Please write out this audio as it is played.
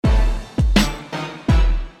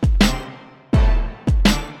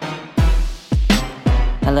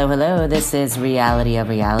Hello, hello. This is Reality of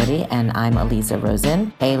Reality, and I'm Aliza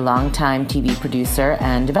Rosen, a longtime TV producer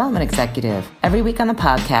and development executive. Every week on the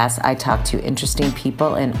podcast, I talk to interesting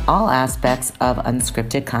people in all aspects of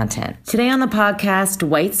unscripted content. Today on the podcast,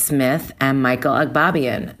 Dwight Smith and Michael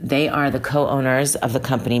Agbabian. They are the co-owners of the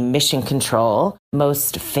company Mission Control,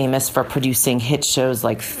 most famous for producing hit shows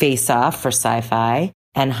like Face Off for Sci-Fi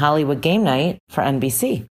and Hollywood Game Night for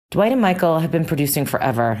NBC. Dwight and Michael have been producing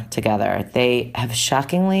forever together. They have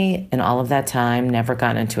shockingly, in all of that time, never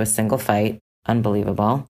gotten into a single fight.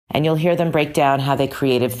 Unbelievable. And you'll hear them break down how they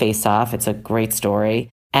created Face Off. It's a great story.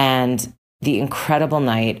 And the incredible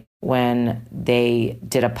night when they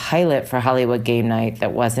did a pilot for Hollywood Game Night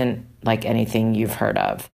that wasn't like anything you've heard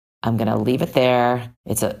of. I'm going to leave it there.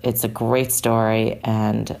 It's a great story,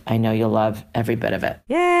 and I know you'll love every bit of it.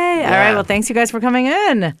 Yay! Yeah. All right, well, thanks you guys for coming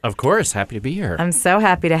in. Of course, happy to be here. I'm so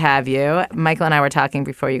happy to have you. Michael and I were talking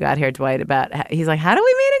before you got here, Dwight, about, he's like, how do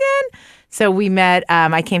we meet again? So we met,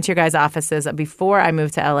 I came to your guys' offices before I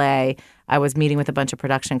moved to LA. I was meeting with a bunch of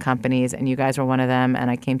production companies, and you guys were one of them, and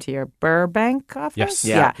I came to your Burbank office? Yes.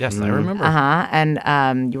 Yeah. Yes, I remember.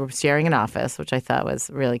 And you were sharing an office, which I thought was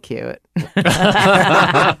really cute.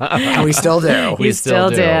 And we still do. We still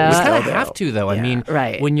do. We kind of have to, though. Yeah. I mean,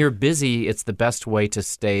 right. When you're busy, it's the best way to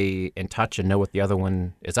stay in touch and know what the other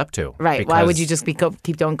one is up to. Right. Why would you just keep going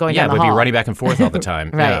down the hall? Yeah, we'd be running back and forth all the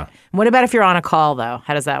time. Right. Yeah. What about if you're on a call, though?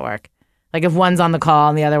 How does that work? Like if one's on the call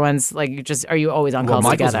and the other one's like, are you always on calls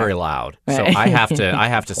Michael's together? very loud, Right. so I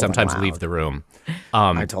have to sometimes leave the room.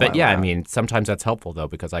 But yeah, loud. I mean, sometimes that's helpful though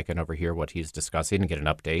because I can overhear what he's discussing and get an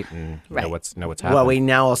update and know what's happening. Well, we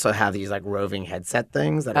now also have these like roving headset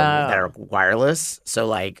things that are wireless. So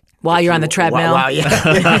like while you're on the treadmill.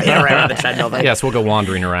 Yeah, right on the treadmill. Yes, we'll go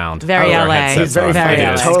wandering around. Very with our LA. headsets on. Very It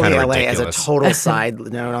LA. is Totally kind of LA. As a ridiculous. total side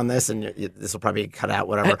note on this, and this will probably cut out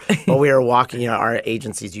whatever. But we were walking, our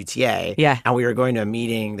agency's UTA, and we were going to a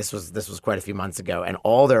meeting. This was quite a few months ago, and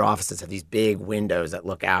all their offices have these big windows that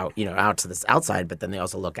look out, out to this outside, but then they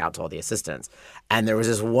also look out to all the assistants. And there was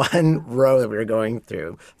this one row that we were going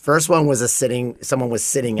through. First one was someone was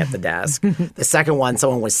sitting at the desk. The second one,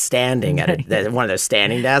 someone was standing at one of those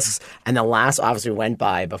standing desks, and the last office we went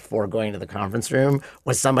by before going to the conference room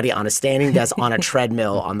was somebody on a standing desk on a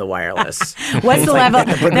treadmill on the wireless. What's the level?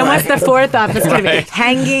 Then what's the fourth office going to be?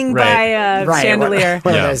 Hanging by a chandelier.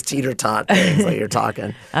 One of those teeter-tot things that you're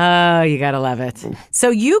talking. Oh, you got to love it. So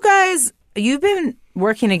you guys, you've been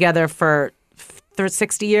working together for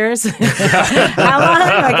 60 years? How long?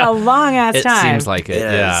 Like a long-ass time. It seems like it,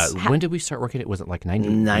 yeah. Is. When did we start working? Was it like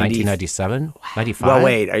 1997? 95? Well,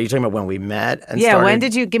 wait, are you talking about when we met? And yeah, started? when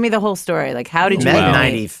did you, give me the whole story. Like, how did you met meet?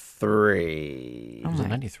 93. Was it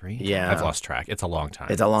 93? Yeah. I've lost track. It's a long time.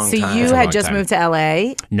 It's a long So time. you It's a had long just time. moved to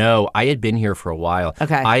LA? No, I had been here for a while.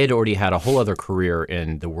 Okay. I had already had a whole other career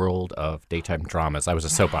in the world of daytime dramas. I was a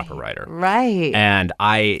soap opera writer. Right. And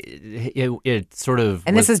it sort of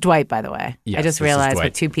And this is Dwight, by the way. Yes, I just this is realized Dwight.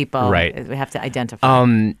 with two people, Right. we have to identify.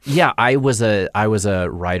 Yeah, I was a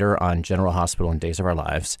writer on General Hospital and Days of Our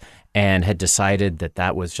Lives and had decided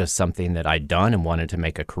that was just something that I'd done and wanted to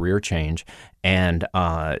make a career change. And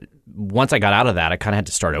once I got out of that, I kind of had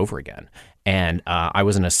to start over again. And I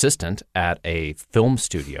was an assistant at a film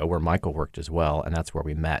studio where Michael worked as well, and that's where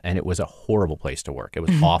we met. And it was a horrible place to work. It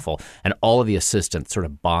was awful. And all of the assistants sort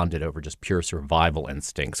of bonded over just pure survival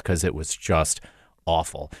instincts because it was just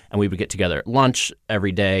awful. And we would get together at lunch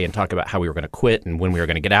every day and talk about how we were going to quit and when we were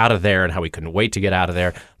going to get out of there and how we couldn't wait to get out of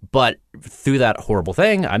there. But through that horrible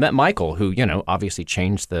thing, I met Michael, who, obviously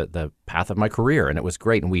changed the path of my career. And it was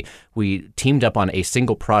great. And we teamed up on a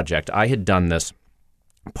single project. I had done this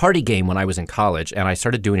party game when I was in college, and I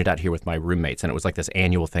started doing it out here with my roommates. And it was like this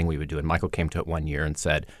annual thing we would do. And Michael came to it one year and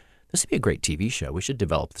said, this would be a great TV show. We should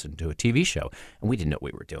develop this into a TV show. And we didn't know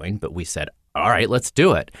what we were doing, but we said, all right, let's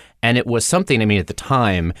do it. And it was something, at the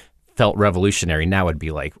time, felt revolutionary. Now it'd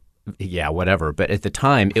be like, yeah, whatever. But at the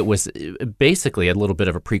time, it was basically a little bit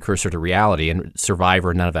of a precursor to reality. And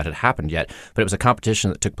Survivor, none of that had happened yet. But it was a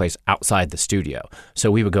competition that took place outside the studio. So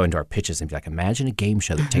we would go into our pitches and be like, imagine a game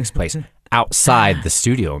show that takes place outside the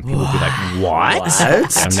studio, and people would be like, what?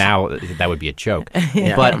 And now that would be a joke.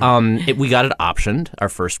 Yeah. But we got it optioned, our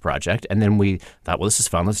first project, and then we thought, well, this is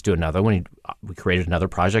fun, let's do another one. We created another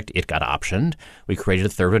project, it got optioned. We created a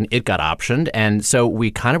third one, it got optioned. And so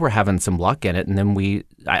we kind of were having some luck in it, and then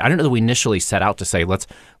I don't know that we initially set out to say, let's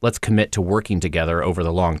commit to working together over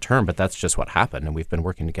the long term, but that's just what happened, and we've been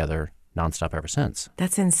working together nonstop ever since.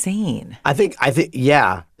 That's insane. I think,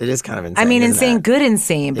 yeah, it is kind of insane. I mean, isn't insane, it? good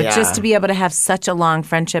insane, but Yeah. just to be able to have such a long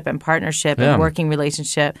friendship and partnership and working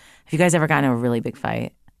relationship. Have you guys ever gotten in a really big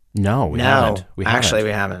fight? No, we haven't. We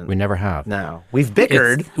haven't. We never have. No, we've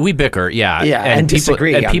bickered. We bicker, yeah, and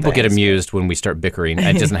disagree. And people get amused when we start bickering.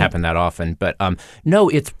 It doesn't happen that often, but no,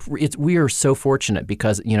 it's we are so fortunate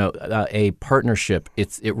because a partnership.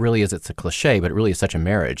 It really is. It's a cliche, but it really is such a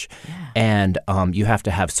marriage, and you have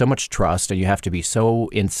to have so much trust, and you have to be so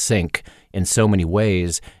in sync in so many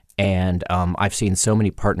ways. And I've seen so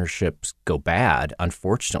many partnerships go bad,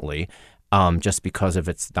 unfortunately. Just because of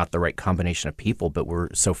it's not the right combination of people, but we're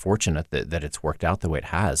so fortunate that it's worked out the way it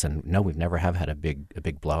has. And no, we've never had a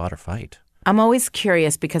big blowout or fight. I'm always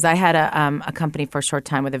curious because I had a company for a short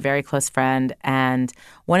time with a very close friend, and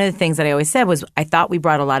one of the things that I always said was I thought we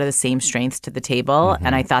brought a lot of the same strengths to the table,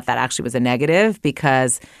 and I thought that actually was a negative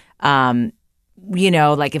because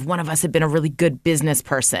like if one of us had been a really good business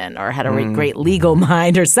person or had a really great legal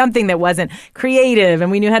mind or something that wasn't creative and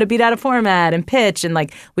we knew how to beat out a format and pitch and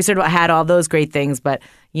like we sort of had all those great things. But,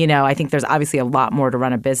 I think there's obviously a lot more to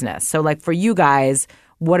run a business. So like for you guys,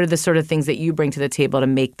 what are the sort of things that you bring to the table to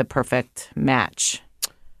make the perfect match?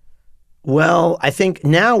 Well, I think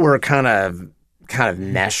now we're kind of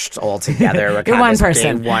meshed all together. We're You're one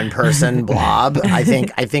person. Big one person blob. I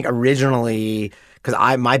think originally,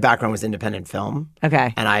 because my background was independent film.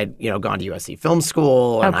 Okay. And I'd, gone to USC Film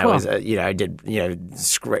School, and cool. I was, I did,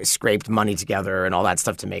 scraped money together and all that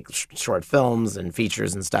stuff to make short films and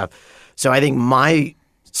features and stuff. So I think my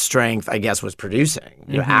strength, I guess, was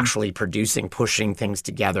producing, actually producing, pushing things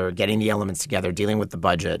together, getting the elements together, dealing with the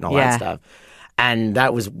budget and all that stuff. And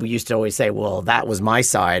we used to always say, well, that was my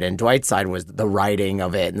side, and Dwight's side was the writing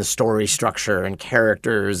of it and the story structure and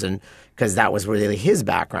characters, and because that was really his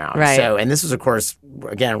background. Right. So, and this was, of course,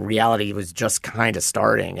 again, reality was just kind of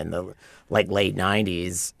starting in the late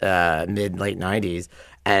 90s, mid-late 90s.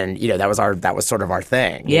 And, that was sort of our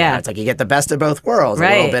thing. It's like you get the best of both worlds, a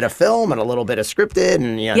little bit of film and a little bit of scripted.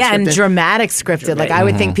 And, and dramatic scripted. Like I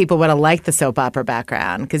would think people would have liked the soap opera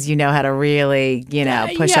background because you know how to really,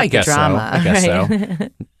 push up the drama. I guess so.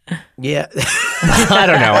 Yeah. I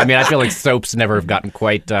don't know. I mean, I feel like soaps never have gotten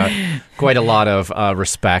quite a lot of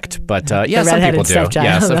respect, but some people do.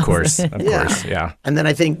 Yes, of course. Yeah. And then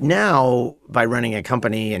I think now by running a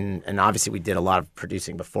company, and obviously we did a lot of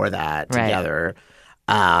producing before that together.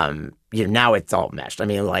 Now it's all meshed. I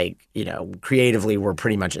mean, creatively we're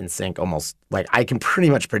pretty much in sync. Almost like I can pretty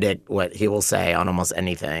much predict what he will say on almost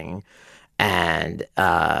anything. And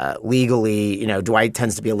legally, Dwight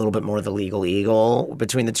tends to be a little bit more the legal eagle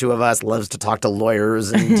between the two of us, loves to talk to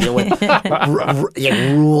lawyers and deal with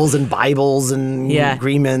rules and Bibles and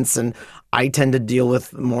agreements. And I tend to deal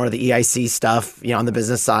with more of the EIC stuff, on the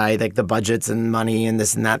business side, like the budgets and money and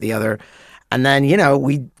this and that, the other. And then,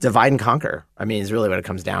 we divide and conquer. I mean, is really what it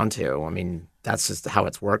comes down to. I mean, that's just how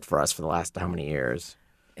it's worked for us for the last how many years.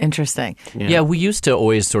 Interesting. Yeah, we used to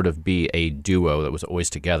always sort of be a duo that was always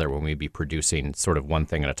together when we'd be producing sort of one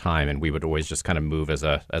thing at a time, and we would always just kind of move as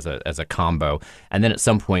a combo. And then at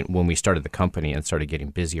some point when we started the company and started getting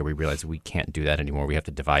busier, we realized we can't do that anymore. We have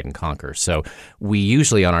to divide and conquer. So we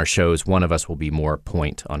usually on our shows, one of us will be more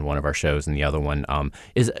point on one of our shows, and the other one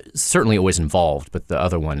is certainly always involved, but the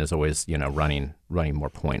other one is always running more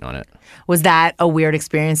point on it. Was that a weird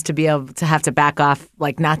experience to be able to have to back off,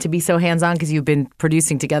 like not to be so hands-on because you've been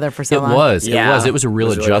producing together for so long? It was a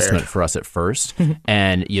real adjustment for us at first.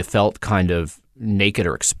 And you felt kind of naked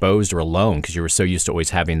or exposed or alone because you were so used to always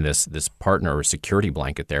having this partner or security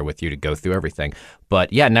blanket there with you to go through everything.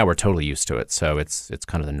 But now we're totally used to it. So it's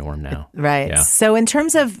kind of the norm now. Right. Yeah. So in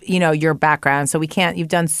terms of, your background, so you've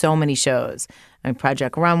done so many shows. I mean,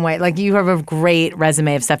 Project Runway, like you have a great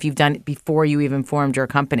resume of stuff you've done before you even formed your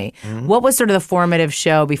company. Mm-hmm. What was sort of the formative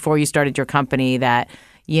show before you started your company that,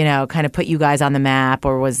 kind of put you guys on the map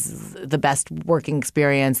or was the best working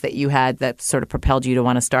experience that you had that sort of propelled you to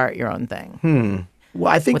want to start your own thing?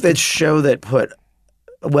 Well, I think show that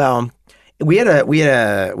we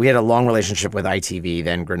had a long relationship with ITV,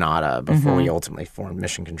 then Granada, before we ultimately formed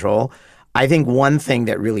Mission Control. I think one thing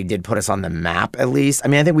that really did put us on the map, at least, I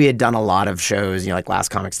mean, I think we had done a lot of shows, like Last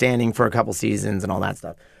Comic Standing for a couple seasons and all that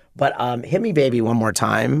stuff. But Hit Me Baby One More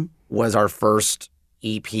Time was our first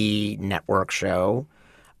EP network show.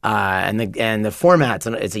 And the format,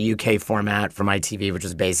 it's a UK format from ITV, which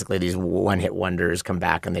is basically these one-hit wonders come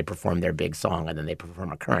back and they perform their big song and then they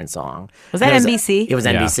perform a current song. Was that NBC? It was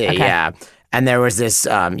NBC, yeah. And there was this,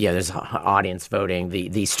 there's audience voting,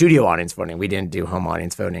 the studio audience voting. We didn't do home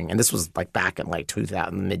audience voting. And this was like back in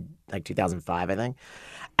 2005, I think.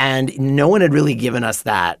 And no one had really given us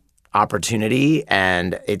that opportunity.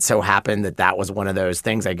 And it so happened that was one of those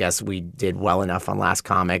things. I guess we did well enough on Last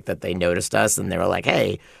Comic that they noticed us and they were like,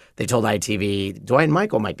 hey, they told ITV, Dwight and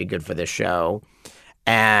Michael might be good for this show.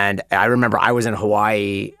 And I remember I was in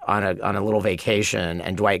Hawaii on a little vacation,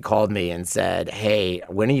 and Dwight called me and said, "Hey,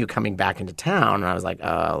 when are you coming back into town?" And I was like,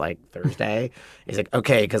 like Thursday." He's like,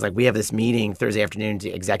 "Okay, because like we have this meeting Thursday afternoon to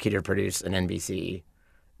executive produce an NBC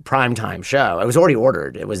primetime show." It was already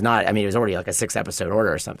ordered. It was not. I mean, it was already like a 6-episode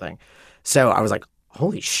order or something. So I was like,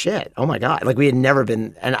 "Holy shit! Oh my god!" Like we had never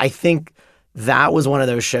been, and I think that was one of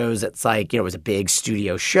those shows that's like, it was a big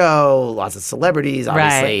studio show, lots of celebrities.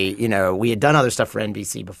 Obviously, we had done other stuff for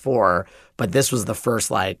NBC before, but this was the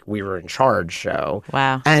first like we were in charge show.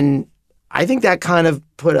 Wow. And I think that kind of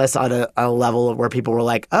put us on a level of where people were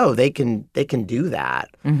like, oh, they can do that.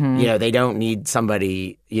 Mm-hmm. They don't need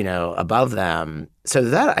somebody, above them. So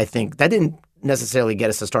that, I think, that didn't necessarily get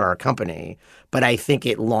us to start our company, but I think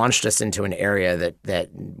it launched us into an area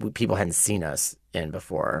that people hadn't seen us in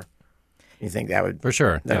before. You think that would... For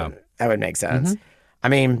sure, that would make sense. Mm-hmm. I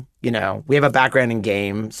mean, we have a background in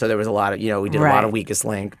game, so there was a lot of, we did a lot of Weakest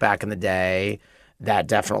Link back in the day. That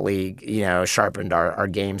definitely, sharpened our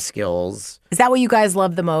game skills. Is that what you guys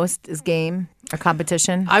love the most, is game or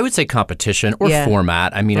competition? I would say competition or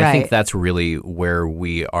format. I mean, I think that's really where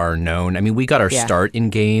we are known. I mean, we got our start in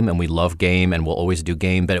game, and we love game, and we'll always do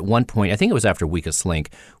game. But at one point, I think it was after Weakest Link,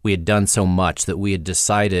 we had done so much that we had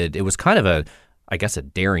decided it was kind of a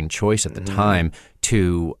daring choice at the time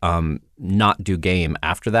to not do game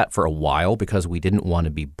after that for a while, because we didn't want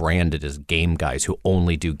to be branded as game guys who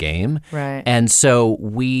only do game. Right. And so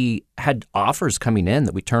we had offers coming in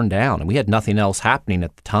that we turned down, and we had nothing else happening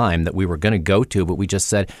at the time that we were going to go to, but we just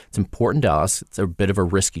said it's important to us. It's a bit of a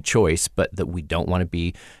risky choice, but that we don't want to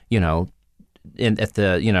be, at a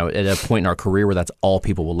point in our career where that's all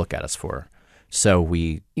people will look at us for. So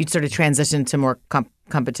you'd sort of transitioned to more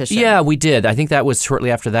competition. Yeah, we did. I think that was shortly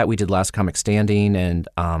after that. We did Last Comic Standing and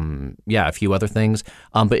a few other things.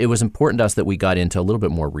 But it was important to us that we got into a little bit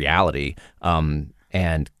more reality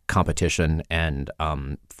and competition and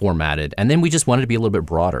formatted. And then we just wanted to be a little bit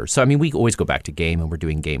broader. So I mean, we always go back to game, and we're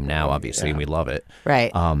doing game now, obviously, and we love it.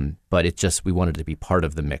 Right. But it's just we wanted to be part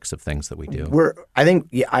of the mix of things that we do. And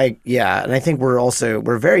I think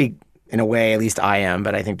we're very, in a way, at least I am,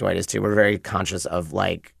 but I think Dwight is too. We're very conscious of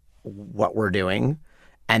like what we're doing,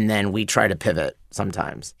 and then we try to pivot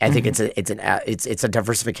sometimes. I think it's a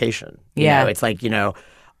diversification. It's like,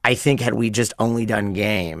 I think had we just only done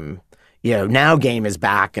game, now game is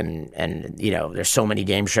back, and there's so many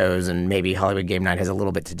game shows, and maybe Hollywood Game Night has a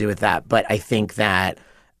little bit to do with that. But I think that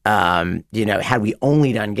had we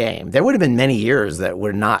only done game, there would have been many years that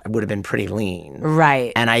would have been pretty lean.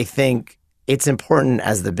 Right. And I think it's important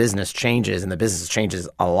as the business changes, and the business changes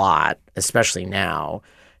a lot, especially now,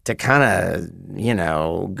 to kind of,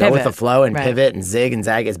 go pivot with the flow and pivot and zig and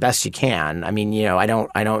zag as best you can. I mean, I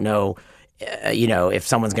don't know, if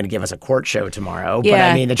someone's going to give us a court show tomorrow. Yeah, but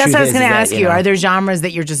I mean, the that's truth what I was is going to that, ask you. Are there genres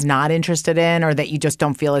that you're just not interested in, or that you just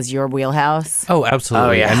don't feel is your wheelhouse? Oh,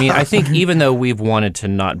 absolutely. Oh, yeah. I mean, I think even though we've wanted to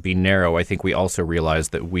not be narrow, I think we also realize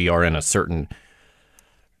that we are in a certain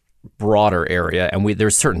broader area, and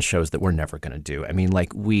there's certain shows that we're never going to do. I mean,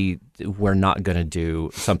 like we're not going to do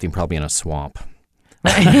something probably in a swamp.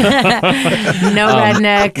 No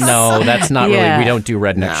rednecks. No, that's not really. We don't do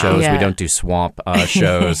redneck shows. Yeah. We don't do swamp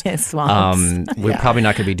shows. Swamps. We're probably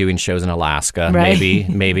not going to be doing shows in Alaska. Right.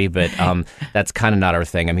 Maybe, but that's kind of not our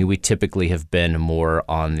thing. I mean, we typically have been more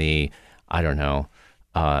on the, I don't know,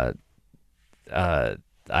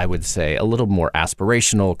 I would say a little more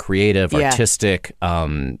aspirational, creative, artistic,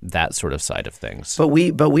 that sort of side of things. But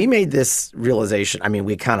we made this realization. I mean,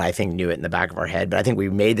 we kind of, I think, knew it in the back of our head, but I think we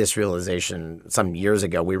made this realization some years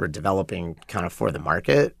ago. We were developing kind of for the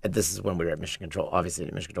market. This is when we were at Mission Control. Obviously,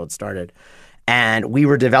 Mission Control had started. And we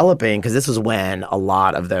were developing, because this was when a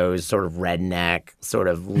lot of those sort of redneck, sort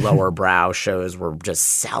of lower brow shows were just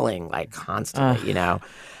selling like constantly,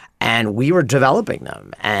 And we were developing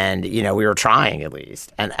them, and we were trying at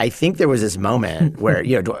least. And I think there was this moment where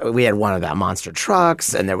we had one about monster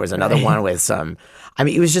trucks, and there was another one with some. I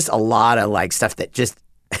mean, it was just a lot of like stuff that just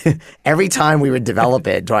every time we would develop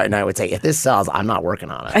it, Dwight and I would say, "If this sells, I'm not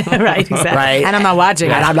working on it." Right, exactly. Right, and I'm not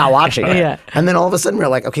watching it. And I'm not watching it. Yeah. And then all of a sudden, we're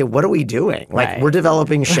like, "Okay, what are we doing? Like, we're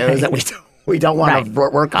developing shows that we don't want to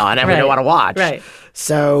work on, and we don't want to watch." Right.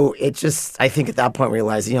 So it just, I think at that point we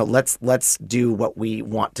realized, let's do what we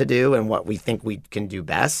want to do and what we think we can do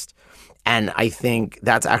best. And I think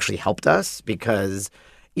that's actually helped us because,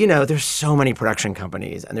 there's so many production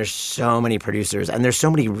companies, and there's so many producers, and there's so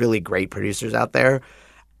many really great producers out there.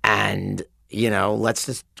 And, let's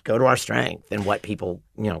just go to our strength and what people,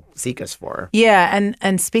 seek us for. Yeah.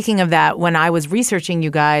 And speaking of that, when I was researching you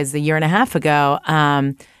guys a year and a half ago,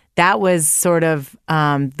 that was sort of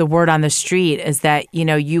the word on the street is that,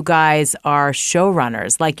 you guys are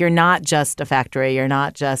showrunners. Like, you're not just a factory. You're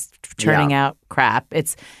not just churning out crap.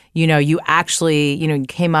 It's, you actually, you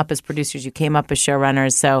came up as producers. You came up as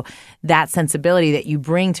showrunners. So that sensibility that you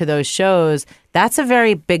bring to those shows, that's a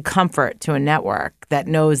very big comfort to a network that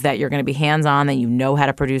knows that you're going to be hands-on, that you know how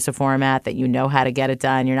to produce a format, that you know how to get it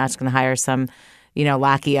done. You're not just going to hire some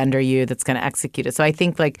lackey under you that's going to execute it. So I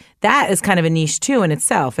think like that is kind of a niche too in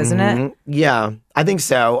itself, isn't it? Yeah, I think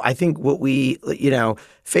so. I think what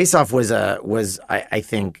Face Off was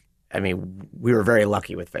we were very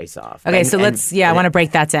lucky with Face Off. Okay, I want to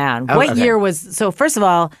break that down. What year so first of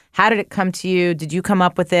all, how did it come to you? Did you come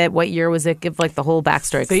up with it? What year was it? Give like the whole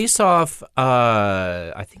backstory. Face Off,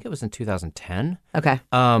 I think it was in 2010. Okay.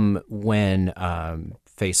 When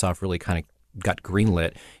Face Off really kind of got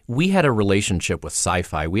greenlit, we had a relationship with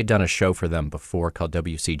Sci-Fi. We had done a show for them before called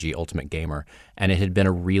WCG Ultimate Gamer, and it had been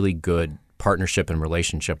a really good partnership and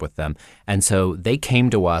relationship with them. And so they came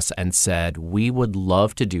to us and said, we would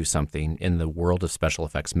love to do something in the world of special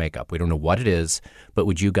effects makeup. We don't know what it is, but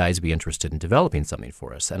would you guys be interested in developing something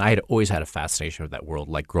for us? And I had always had a fascination with that world.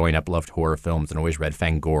 Like growing up, loved horror films and always read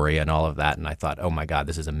Fangoria and all of that. And I thought, oh my God,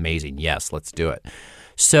 this is amazing. Yes, let's do it.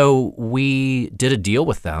 So we did a deal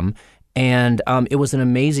with them. And it was an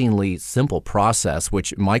amazingly simple process,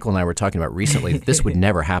 which Michael and I were talking about recently, that this would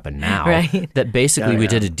never happen now. Right. That basically we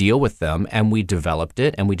did a deal with them and we developed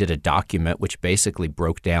it and we did a document which basically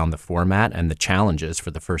broke down the format and the challenges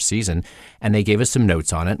for the first season. And they gave us some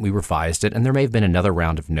notes on it. We revised it. And there may have been another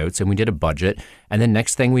round of notes and we did a budget. And then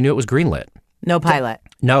next thing we knew, it was greenlit. No pilot.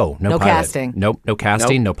 No pilot. Casting. Nope, no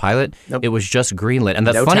casting, no pilot. Nope. It was just greenlit. And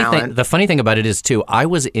the funny thing about it is too, I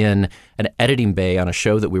was in an editing bay on a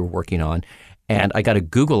show that we were working on, and I got a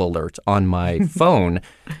Google alert on my phone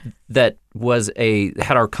that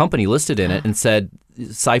had our company listed in it and said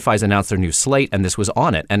Sci-Fi's announced their new slate, and this was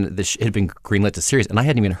on it, and it had been greenlit to series, and I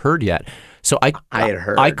hadn't even heard yet. So I had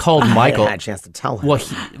heard. I called Michael. I had a chance to tell him.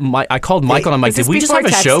 Well, I called Michael and I'm like, did we just have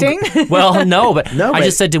a show? Well, no, but I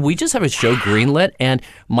just said, did we just have a show greenlit? And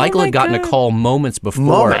Michael had gotten a call moments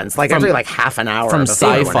before. Actually like half an hour from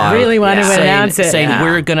Sci-Fi. Really wanted to announce it. Saying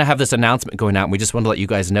we're going to have this announcement going out and we just want to let you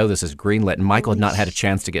guys know this is greenlit. And Michael had not had a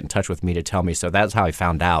chance to get in touch with me to tell me. So that's how I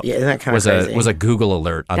found out. Yeah, isn't that kind of crazy? Was a Google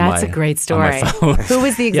alert on That's a great story. on my phone. Who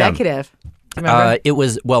was the executive? It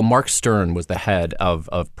was Mark Stern was the head of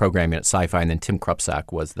programming at Sci-Fi, and then Tim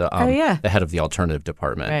Krupsak was the head of the alternative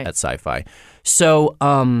department at Sci-Fi. So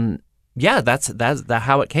that's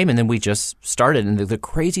how it came, and then we just started. And the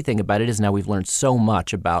crazy thing about it is now we've learned so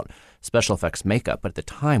much about special effects makeup, but at the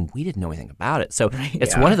time we didn't know anything about it. So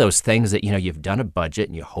it's one of those things that you've done a budget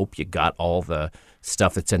and you hope you got all the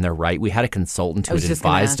stuff that's in there right. We had a consultant who had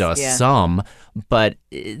advised us some, but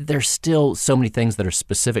there's still so many things that are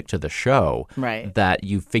specific to the show that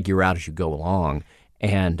you figure out as you go along.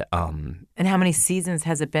 And how many seasons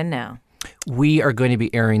has it been now? We are going to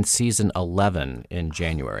be airing season 11 in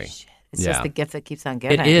January. It's just the gift that keeps on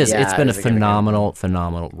giving. It is. It's been a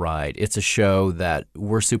phenomenal ride. It's a show that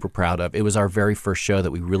we're super proud of. It was our very first show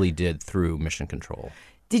that we really did through Mission Control.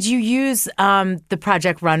 Did you use the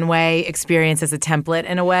Project Runway experience as a template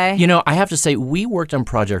in a way? I have to say, we worked on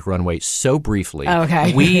Project Runway so briefly. Oh,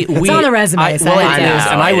 okay. It's on the resume. It is, and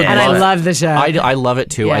I love the show. I love it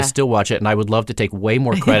too. Yeah. I still watch it, and I would love to take way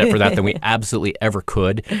more credit for that than we absolutely ever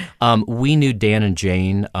could. We knew Dan and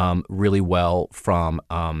Jane really well from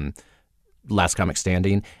Last Comic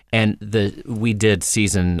Standing, and we did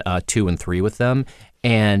season 2 and 3 with them.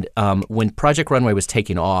 And when Project Runway was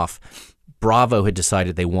taking off, Bravo had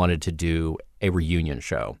decided they wanted to do a reunion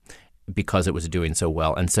show because it was doing so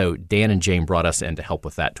well. And so Dan and Jane brought us in to help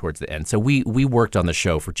with that towards the end. So we worked on the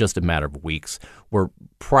show for just a matter of weeks. We're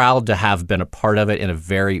proud to have been a part of it in a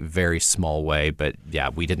very, very small way. But yeah,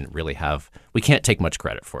 we can't take much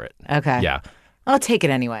credit for it. Okay. Yeah. I'll take it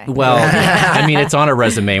anyway. Well, it's on a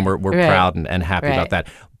resume, and we're proud and happy about that.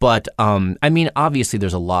 But obviously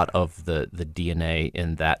there's a lot of the DNA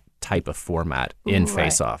in that type of format in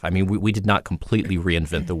Face Off. We did not completely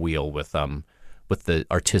reinvent the wheel with the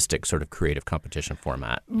artistic sort of creative competition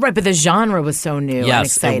format. Right, but the genre was so new and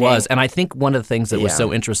exciting. It was. And I think one of the things that was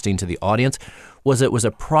so interesting to the audience was it was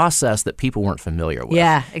a process that people weren't familiar with.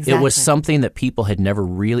 Yeah, exactly. It was something that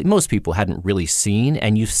most people hadn't really seen.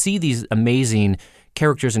 And you see these amazing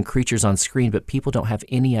characters and creatures on screen, but people don't have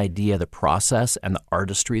any idea the process and the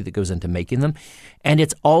artistry that goes into making them. And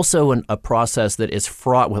it's also a process that is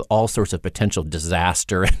fraught with all sorts of potential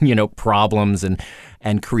disaster and problems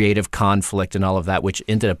and creative conflict and all of that, which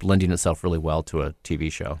ended up lending itself really well to a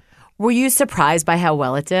TV show. Were you surprised by how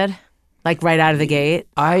well it did? Like right out of the gate?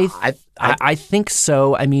 I think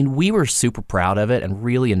so. I mean, we were super proud of it and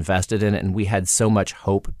really invested in it, and we had so much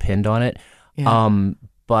hope pinned on it. Yeah.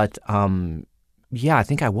 Yeah, I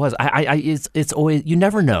think I was. It's always, you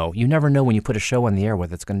never know. You never know when you put a show on the air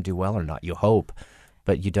whether it's going to do well or not. You hope,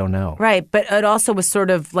 but you don't know. Right, but it also was sort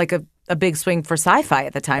of like a big swing for sci-fi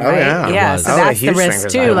at the time, Oh, right? yeah. So that's the risk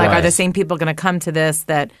too. Like, was. are the same people going to come to this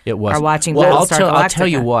that It was. are watching Well, Battlestar Galactica? I'll tell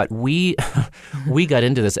you what, we got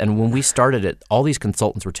into this, and when we started it, all these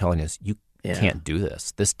consultants were telling us, you can't do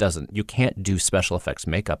this. You can't do special effects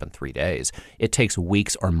makeup in 3 days. It takes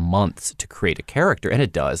weeks or months to create a character, and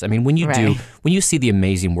it does. I mean, when you see the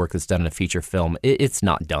amazing work that's done in a feature film, it's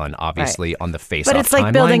not done, obviously, on the face-off But it's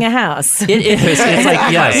like building a house. It is. It's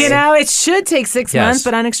like, yes. You know, it should take 6 months,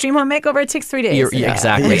 but on Extreme Home Makeover, it takes 3 days.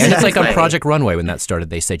 Exactly. And it's like on Project Runway, when that started,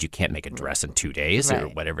 they said you can't make a dress in 2 days or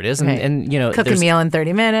whatever it is. And you know, cook a meal in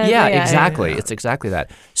 30 minutes. Yeah, exactly. It's exactly that.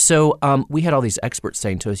 So we had all these experts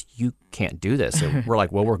saying to us, you can't do this. And we're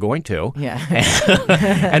like, well, we're going to. Yeah.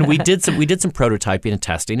 And we did some prototyping and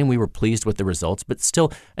testing, and we were pleased with the results. But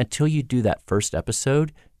still, until you do that first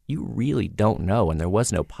episode, you really don't know, and there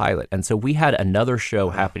was no pilot. And so we had another show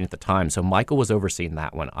happening at the time. So Michael was overseeing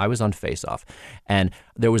that one. I was on Face Off. And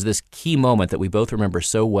there was this key moment that we both remember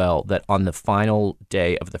so well that on the final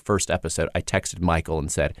day of the first episode, I texted Michael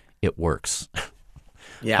and said, it works.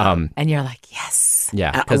 Yeah. And you're like, yes.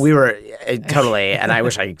 Yeah. We were totally, and I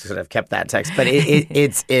wish I could have kept that text, but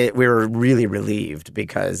we were really relieved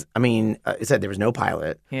because, I mean, I said there was no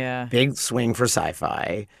pilot. Yeah. Big swing for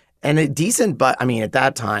sci-fi. And a decent, but I mean, at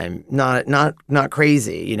that time, not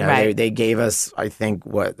crazy. You know, they gave us, I think,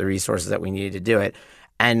 what the resources that we needed to do it,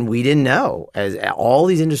 and we didn't know. As all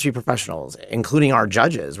these industry professionals, including our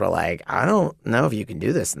judges, were like, "I don't know if you can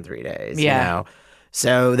do this in 3 days." Yeah. You know?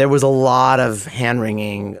 So there was a lot of hand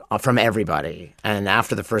wringing from everybody. And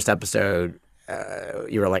after the first episode,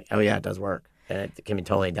 you were like, "Oh yeah, it does work, and it can be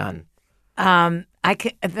totally done."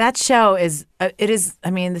 That show is,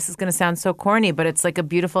 I mean, this is going to sound so corny, but it's like a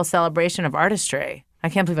beautiful celebration of artistry. I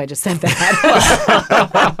can't believe I just said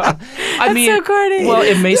that. I mean, so corny. Well,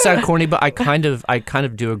 it may sound corny, but I kind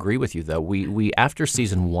of do agree with you, though. We after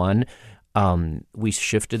season 1, we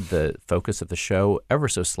shifted the focus of the show ever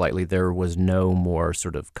so slightly. There was no more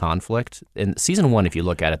sort of conflict. In season 1, if you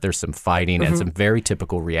look at it, there's some fighting and some very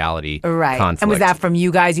typical reality conflict. And was that from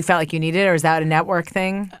you guys? You felt like you needed it, or is that a network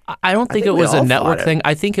thing? I don't think it was a network thing.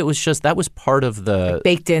 I think it was just that was part of the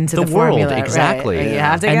baked into the world. Formula. Exactly. Right. You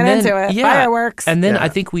have to get into it. Fireworks. And then I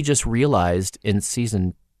think we just realized in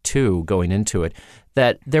season 2, going into it,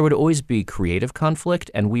 that there would always be creative conflict,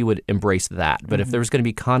 and we would embrace that. But if there was going to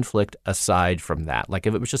be conflict aside from that, like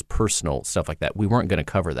if it was just personal stuff like that, we weren't going to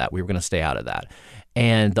cover that. We were going to stay out of that.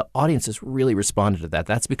 And the audiences really responded to that.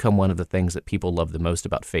 That's become one of the things that people love the most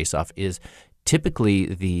about Face Off is typically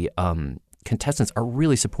the contestants are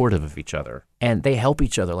really supportive of each other, and they help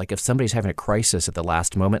each other. Like if somebody's having a crisis at the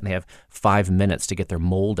last moment and they have 5 minutes to get their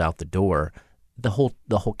mold out the door, the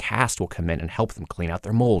whole cast will come in and help them clean out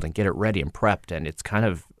their mold and get it ready and prepped. And it's kind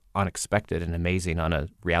of unexpected and amazing on a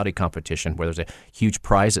reality competition where there's a huge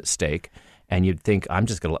prize at stake. And you'd think, I'm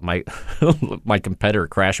just going to let my competitor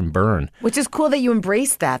crash and burn. Which is cool that you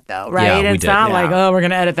embrace that, though, right? Yeah, and we it's did. not like, oh, we're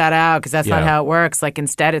going to edit that out because that's not Yeah. how it works. Like,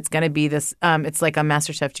 instead, it's going to be this, it's like on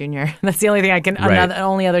MasterChef Junior. That's the only thing Right.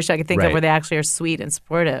 only other show I can think of Right. where they actually are sweet and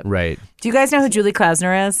supportive. Right. Do you guys know who Julie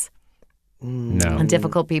Klausner is? No. On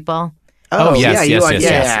Difficult People? Oh, yes. Yeah, I love do.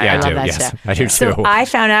 that Yes, show. I do So too. I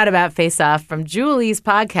found out about Face Off from Julie's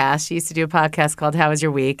podcast. She used to do a podcast called How Was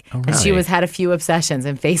Your Week? And she really? had a few obsessions,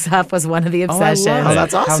 and Face Off was one of the obsessions. Oh,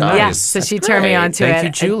 that's How awesome. nice. Yeah, so she turned me on to it. Thank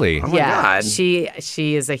you, Julie. Oh my God. she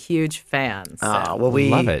is a huge fan. So. Well, we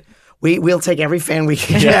Love it. We'll take every fan we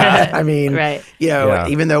can get. I mean, Right. you know, Yeah.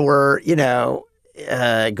 even though we're, you know,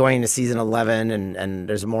 going to season 11 and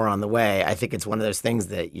there's more on the way, I think it's one of those things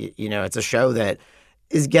that, you know, it's a show that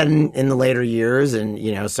is getting in the later years. And,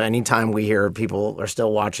 you know, so anytime we hear people are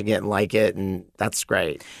still watching it and like it, and that's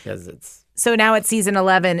great because it's. So now at season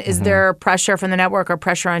 11, is there pressure from the network or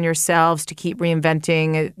pressure on yourselves to keep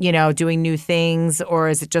reinventing, you know, doing new things? Or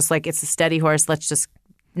is it just like it's a steady horse, let's just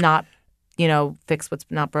not, you know, fix what's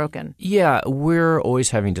not broken? Yeah, we're always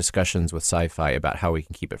having discussions with Sci-Fi about how we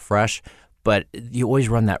can keep it fresh, but you always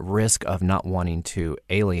run that risk of not wanting to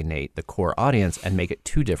alienate the core audience and make it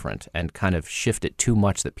too different and kind of shift it too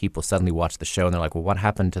much that people suddenly watch the show and they're like, well, what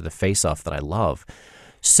happened to the Face Off that I love?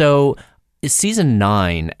 So Season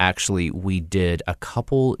 9, actually, we did a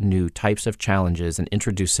couple new types of challenges and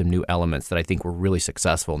introduced some new elements that I think were really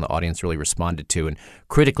successful and the audience really responded to. And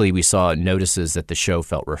critically, we saw notices that the show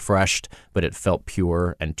felt refreshed, but it felt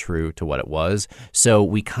pure and true to what it was. So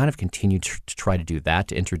we kind of continued to try to do that,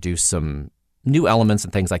 to introduce some new elements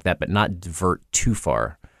and things like that, but not divert too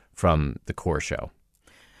far from the core show.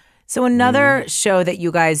 So another show that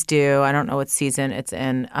you guys do, I don't know what season it's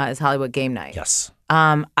in, is Hollywood Game Night. Yes.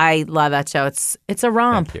 I love that show. It's a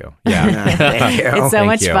romp. Thank you. Yeah. Thank you. It's so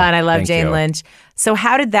much fun. I love Thank Jane you. Lynch. So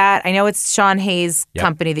how did that, I know it's Sean Hayes' Yep.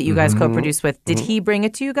 company that you guys co-produced with. Did he bring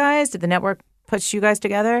it to you guys? Did the network push you guys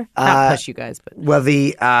together? Not push you guys, but. Well,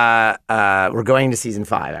 we're going to season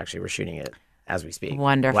 5. Actually, we're shooting it as we speak.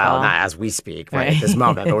 Wonderful. Well, not as we speak, right, at this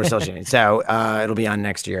moment, but we're still shooting. So it'll be on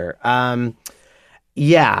next year.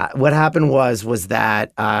 Yeah, what happened was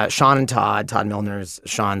that Sean and Todd Milner's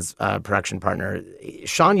Sean's production partner,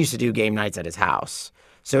 Sean used to do game nights at his house.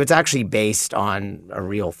 So it's actually based on a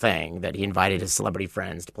real thing that he invited his celebrity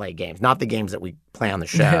friends to play games. Not the games that we play on the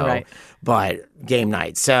show, Right. but game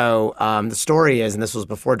nights. So the story is, and this was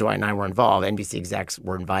before Dwight and I were involved, NBC execs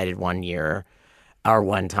were invited one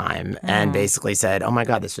time and basically said, oh my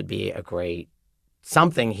God, this would be a great,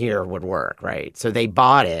 something here would work, right? So they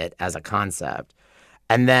bought it as a concept.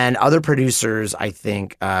 And then other producers, I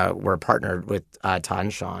think, were partnered with Todd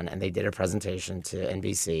and Sean, and they did a presentation to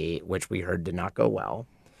NBC, which we heard did not go well.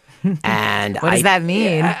 And What does that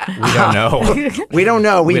mean? We don't know. We don't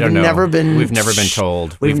know. We've don't know. never been. We've never been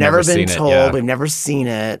told. We've never been seen told. It, yeah. We've never seen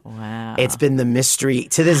it. Wow. It's been the mystery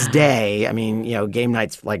to this day. I mean, game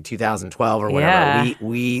nights like 2012 or whatever. Yeah.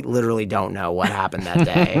 We literally don't know what happened that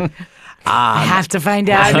day. I have to find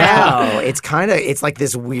out I now. know. It's like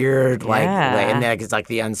this weird, and it's like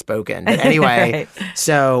the unspoken. But anyway, Right.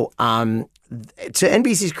 so to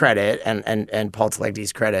NBC's credit and Paul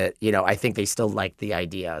Telegdi's credit, I think they still liked the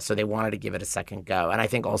idea. So they wanted to give it a second go. And I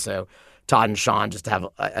think also Todd and Sean just have,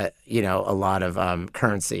 a lot of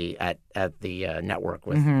currency at the network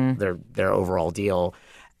with their overall deal.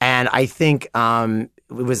 And I think I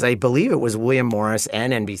believe it was William Morris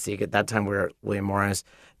and NBC, at that time we were at William Morris,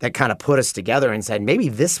 that kind of put us together and said, maybe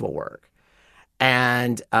this will work.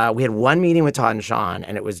 And we had one meeting with Todd and Sean,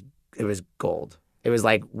 and it was gold. It was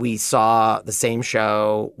like we saw the same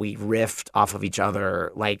show, we riffed off of each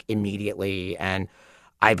other like immediately, and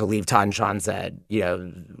I believe Todd and Sean said,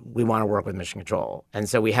 we want to work with Mission Control. And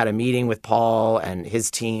so we had a meeting with Paul and his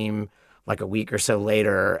team like a week or so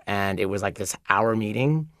later, and it was like this hour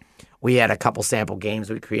meeting. We had a couple sample games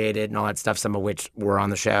we created and all that stuff, some of which were on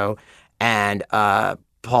the show. And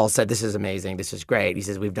Paul said, this is amazing. This is great. He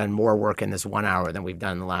says, we've done more work in this 1 hour than we've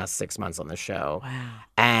done in the last 6 months on the show. Wow.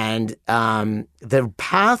 And the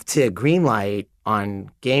path to greenlight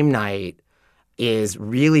on game night is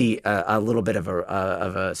really a little bit of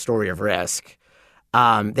a story of risk.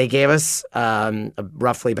 They gave us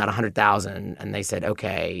roughly about $100,000, and they said,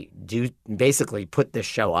 okay, basically put this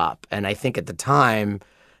show up. And I think at the time,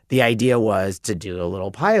 the idea was to do a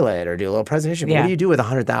little pilot or do a little presentation. Yeah. What do you do with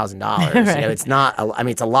 $100,000? Right. It's not.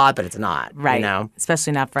 It's a lot, but it's not. Right.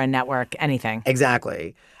 Especially not for a network, anything.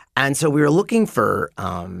 Exactly. And so we were looking for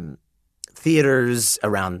theaters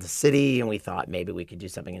around the city, and we thought maybe we could do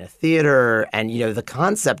something in a theater. And the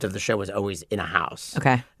concept of the show was always in a house.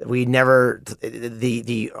 Okay. We never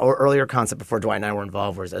the earlier concept before Dwight and I were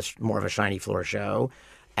involved was more of a shiny floor show,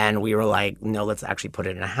 and we were like, no, let's actually put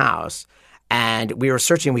it in a house. And we were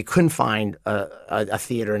searching. We couldn't find a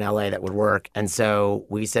theater in LA that would work. And so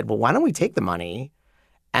we said, well, why don't we take the money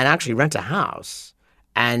and actually rent a house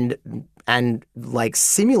and like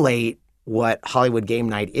simulate what Hollywood Game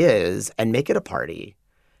Night is and make it a party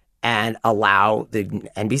and allow the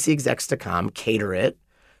NBC execs to come, cater it.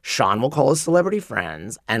 Sean will call his celebrity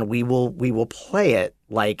friends, and we will play it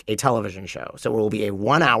like a television show. So it will be a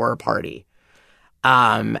 1 hour party.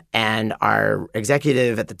 And our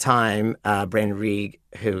executive at the time, Brandon Reig,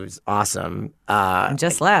 who's awesome, And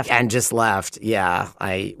just left. Yeah,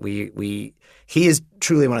 he is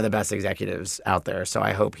truly one of the best executives out there. So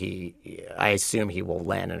I assume he will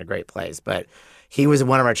land in a great place. But he was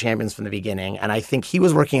one of our champions from the beginning, and I think he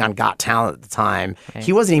was working on Got Talent at the time. Okay.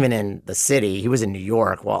 He wasn't even in the city; he was in New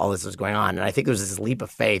York while all this was going on. And I think there was this leap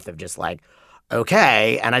of faith of just like,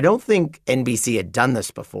 okay. And I don't think NBC had done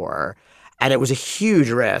this before. And it was a huge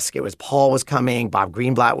risk. It was Paul was coming, Bob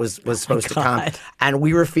Greenblatt was supposed to come, and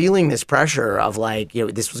we were feeling this pressure of like,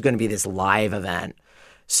 this was going to be this live event.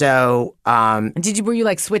 So, were you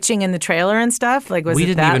like switching in the trailer and stuff? Like, was we it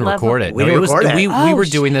didn't that even level? record it. We didn't record it. We were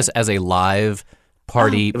doing this as a live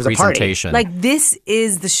party it was a presentation. Like, this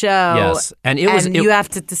is the show. Yes, and you have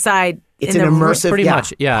to decide. it's an immersive, pretty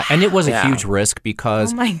much, yeah. And it was a huge risk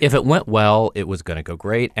because Oh if it went well, it was going to go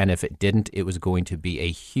great, and if it didn't, it was going to be a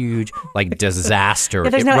huge disaster.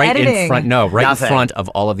 There's no right editing. in front, right Nothing. in front of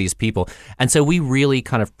all of these people. And so we really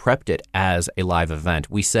kind of prepped it as a live event.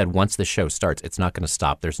 We said once the show starts, it's not going to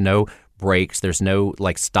stop. There's no breaks. There's no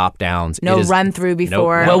stop downs. No run through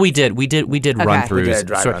before. Well, we did run throughs. We did run through,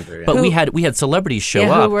 yeah. But we had celebrities show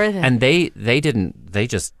who up, were they? and they didn't. They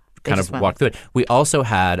just kind of walked through it. We also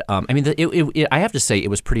had, I have to say, it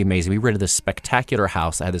was pretty amazing. We rented this spectacular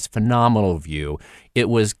house that had this phenomenal view. It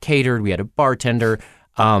was catered. We had a bartender.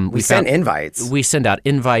 We sent invites. We send out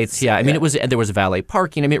invites. Yeah, I mean, there was valet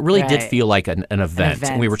parking. I mean, it really did feel like an event.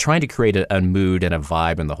 And we were trying to create a mood and a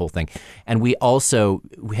vibe and the whole thing. And we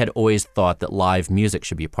had always thought that live music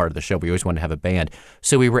should be a part of the show. We always wanted to have a band.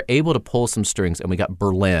 So we were able to pull some strings, and we got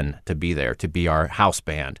Berlin to be there, to be our house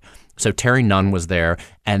band. So Terry Nunn was there,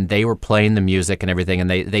 and they were playing the music and everything, and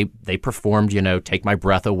they performed, Take My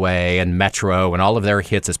Breath Away and Metro and all of their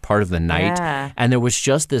hits as part of the night. Yeah. And there was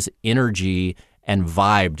just this energy and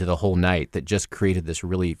vibe to the whole night that just created this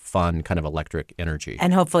really fun kind of electric energy.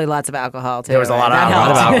 And hopefully lots of alcohol, too. There was a lot of That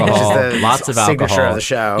alcohol. helped. Just the Lots of signature alcohol. of the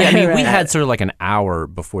show. Yeah, I mean, we Right. had sort of like an hour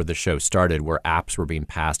before the show started where apps were being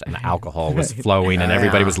passed and the alcohol was flowing and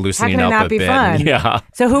everybody was How loosening can it up not a be bit. fun? Yeah.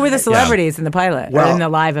 So who were the celebrities in the pilot or Well- in the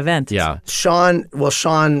live event? Yeah. Sean was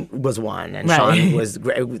one, and Right. Sean was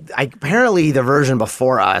great. Apparently, the version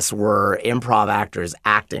before us were improv actors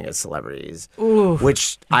acting as celebrities,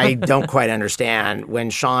 which I don't quite understand. When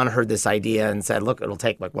Sean heard this idea and said, "Look, it'll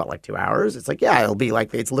take like 2 hours," it's like, yeah, it'll be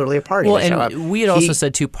like it's literally a party. Well, They show up. and we had also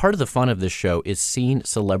said, too, part of the fun of this show is seeing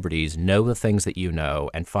celebrities know the things that you know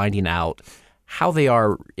and finding out how they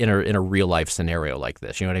are in a real life scenario like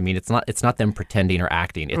this. You know what I mean? It's not them pretending or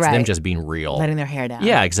acting. It's them Right. just being real. Letting their hair down.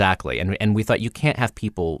 Yeah, exactly. And we thought you can't have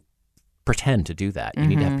people pretend to do that. You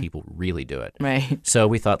need to have people really do it. Right. So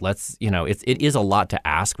we thought, it is a lot to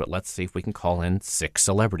ask, but let's see if we can call in 6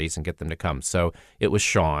 celebrities and get them to come. So it was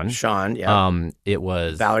Sean. Yeah. It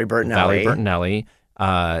was Valerie Bertinelli.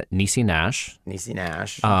 Niecy Nash. Niecy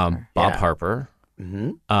Nash. Bob Harper.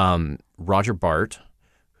 Roger Bart.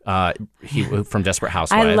 He from Desperate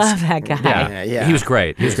Housewives. I love that guy. Yeah. He was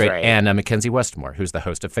great. He was great. great. And Mackenzie Westmore, who's the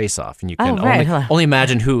host of Face Off, and you can right. only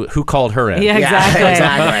imagine who called her in. Yeah, Yeah, exactly.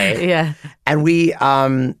 exactly. Yeah. And we,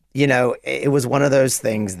 it was one of those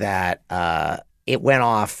things that it went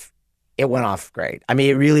off great. I mean,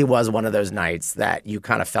 it really was one of those nights that you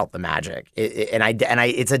kind of felt the magic.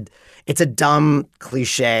 It's a dumb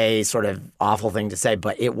cliche sort of awful thing to say,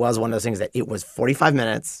 but it was one of those things that it was 45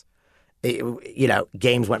 minutes.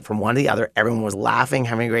 Games went from one to the other. Everyone was laughing,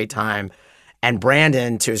 having a great time. And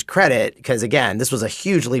Brandon, to his credit, because again, this was a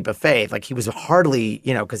huge leap of faith. Like he was hardly,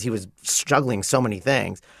 because he was struggling so many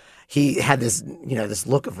things. He had this, this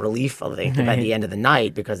look of relief, I think, by the end of the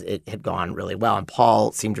night because it had gone really well, and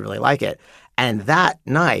Paul seemed to really like it. And that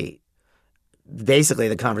night, basically,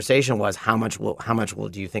 the conversation was, how much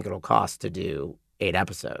do you think it'll cost to do 8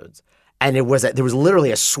 episodes? And there was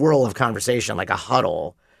literally a swirl of conversation, like a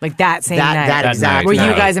huddle. Like that same night. That exact Were you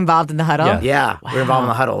night. guys involved in the huddle? Yeah, we were involved in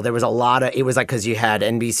the huddle. There was a lot of, it was like, because you had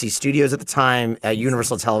NBC Studios at the time,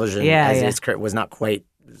 Universal Television was not quite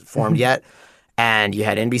formed yet. And you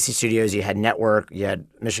had NBC Studios, you had Network, you had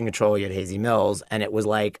Mission Control, you had Hazy Mills. And it was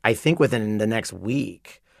like, I think within the next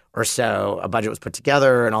week or so, a budget was put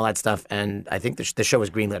together and all that stuff. And I think the show was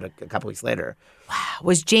greenlit a couple weeks later.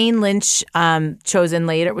 Was Jane Lynch chosen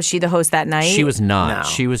later? Was she the host that night? She was not. No.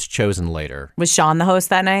 She was chosen later. Was Sean the host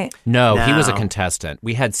that night? No, he was a No. contestant.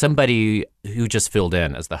 We had somebody who just filled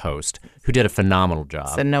in as the host who did a phenomenal job.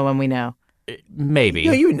 So no one we know. Maybe.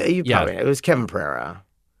 No, you Yeah. probably, it was Kevin Pereira.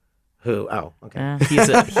 Who? Oh, okay. He's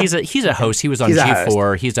a host. He was on He's a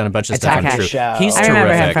G4. He's done a bunch of stuff. Attack on of True. Show. He's I terrific.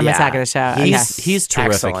 remember him from Yeah. Attack of the Show. He's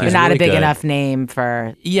terrific. Excellent. He's But not really a big good. enough name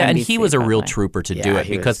for Yeah, and NBC, he was a real probably. trooper to do Yeah, it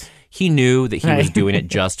he because was. he knew that he was Right. doing it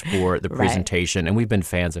just for the Right. presentation, and we've been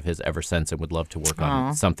fans of his ever since and would love to work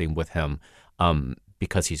on something with him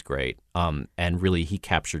because he's great. And really, he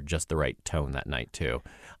captured just the right tone that night too.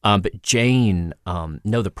 But Jane,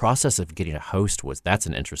 the process of getting a host that's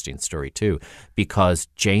an interesting story too, because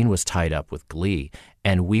Jane was tied up with Glee,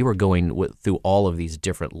 and we were going through all of these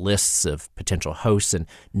different lists of potential hosts, and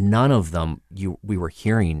none of them we were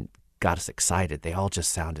hearing got us excited. They all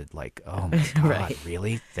just sounded like, oh my God, Right.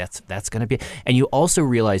 really? That's going to be. And you also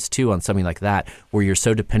realize too on something like that, where you're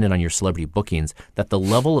so dependent on your celebrity bookings, that the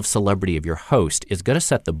level of celebrity of your host is going to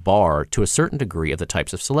set the bar to a certain degree of the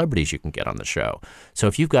types of celebrities you can get on the show. So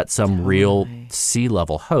if you've got some real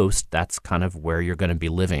C-level host, that's kind of where you're going to be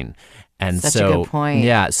living. And Such a so, good point.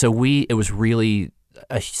 yeah, so it was really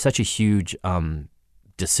such a huge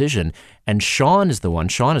decision. And Sean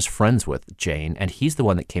is friends with Jane, and he's the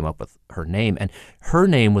one that came up with her name. And her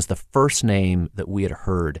name was the first name that we had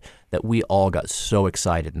heard that we all got so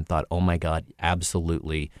excited and thought, oh my God,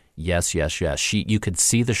 absolutely, yes. You could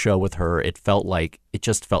see the show with her. It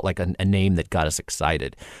just felt like a name that got us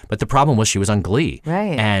excited. But the problem was she was on Glee.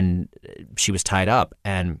 Right. And she was tied up.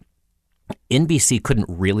 And NBC couldn't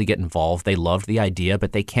really get involved. They loved the idea,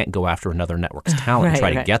 but they can't go after another network's talent and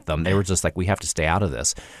try to get them. They were just like, we have to stay out of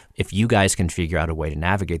this. If you guys can figure out a way to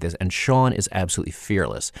navigate this. And Sean is absolutely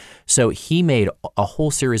fearless. So he made a whole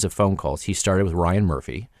series of phone calls. He started with Ryan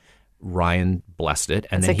Murphy. Ryan blessed it.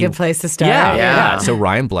 And It's a good place to start. Yeah. So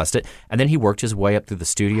Ryan blessed it. And then he worked his way up through the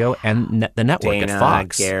studio and the network Dana, at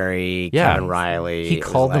Fox. Gary, Kevin Riley. He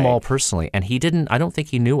called them all personally. And I don't think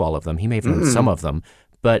he knew all of them. He may have known some of them.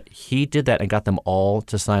 But he did that and got them all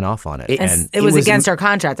to sign off on it. And it was against our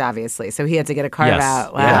contract, obviously. So he had to get a carve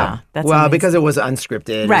out. Wow. Yeah. That's well, amazing. because it was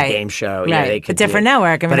unscripted, Right. game show. Right. Yeah, they could a different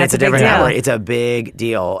network. I mean, but that's it's a different big deal. network. It's a big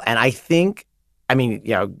deal. And I think,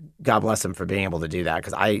 God bless him for being able to do that,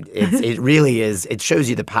 because it really is. It shows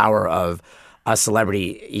you the power of a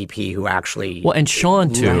celebrity EP who actually and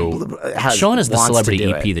Sean too. Sean is the celebrity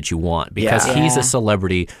EP that you want, because he's a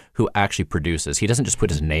celebrity who actually produces. He doesn't just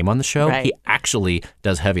put his name on the show. Right. He actually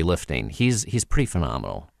does heavy lifting. He's pretty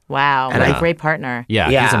phenomenal. Wow, what a great partner. Yeah,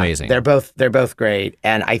 he's amazing. They're both great.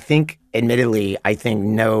 And I think, admittedly, I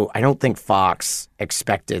don't think Fox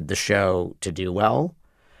expected the show to do well.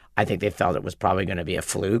 I think they felt it was probably going to be a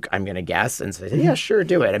fluke, I'm going to guess. And so they said, yeah, sure,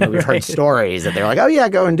 do it. I mean, we've heard stories that they're like, oh, yeah,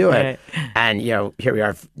 go and do it. Right. And, here we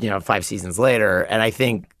are, 5 seasons later. And I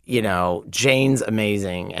think, Jane's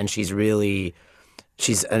amazing. And she's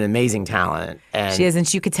an amazing talent. And she is,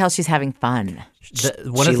 and you could tell she's having fun.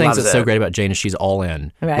 One of the things that's so great about Jane is she's all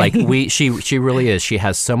in. Right. Like she really is. She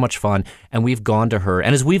has so much fun, and we've gone to her.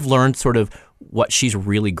 And as we've learned sort of what she's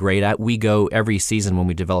really great at, we go every season when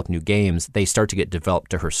we develop new games, they start to get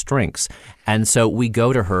developed to her strengths. And so we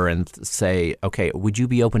go to her and say, okay, would you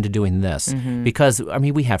be open to doing this? Mm-hmm. Because,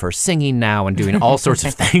 we have her singing now and doing all sorts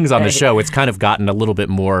of things on the show. It's kind of gotten a little bit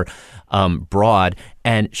more broad,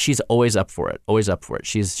 and she's always up for it,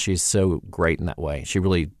 She's so great in that way. She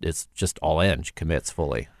really is just all in. She commits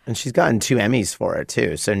fully. And she's gotten 2 Emmys for it,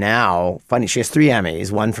 too. So now, funny, she has 3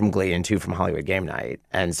 Emmys, 1 from Glee and 2 from Hollywood Game Night.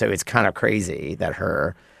 And so it's kind of crazy that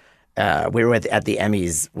we were at the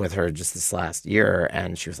Emmys with her just this last year,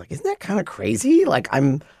 and she was like, isn't that kind of crazy? Like,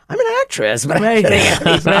 I'm an actress, but I'm getting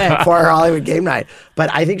Emmys for her Hollywood Game Night.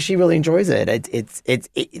 But I think she really enjoys it. It's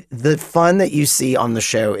the fun that you see on the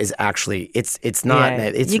show is actually, it's not,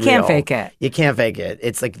 it's you real. Can't fake it. You can't fake it.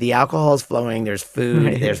 It's like the alcohol is flowing, there's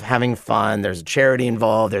food, there's having fun, there's charity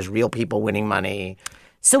involved, there's real people winning money.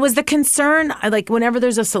 So was the concern, like whenever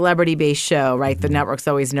there's a celebrity-based show, right, the network's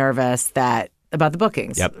always nervous about the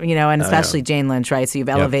bookings, and especially Jane Lynch, right? So you've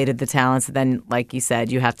elevated the talents, and then, like you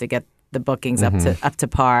said, you have to get the bookings up to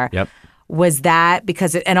par. Yep. Was that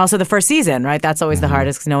because and also the first season, right? That's always the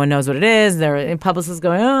hardest because no one knows what it is. There, publicists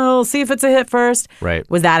going, oh, we'll see if it's a hit first. Right.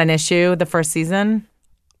 Was that an issue the first season?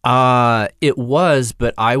 It was,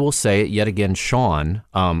 but I will say yet again, Sean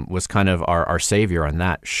was kind of our savior on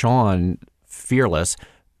that. Sean, fearless,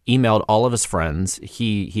 emailed all of his friends.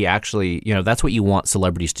 He actually, that's what you want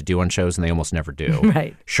celebrities to do on shows, and they almost never do.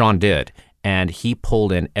 Right. Sean did. And he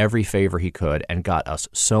pulled in every favor he could and got us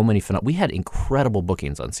so many we had incredible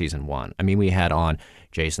bookings on season 1. We had on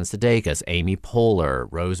Jason Sudeikis, Amy Poehler,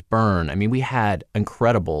 Rose Byrne. We had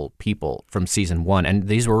incredible people from season 1, and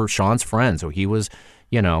these were Sean's friends. So he was,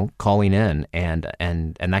 calling in, and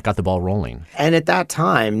that got the ball rolling. And at that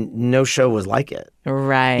time, no show was like it.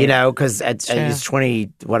 Right. Because it was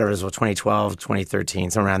 2012, 2013,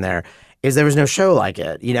 somewhere around there. There was no show like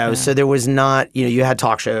it, so there was not, you had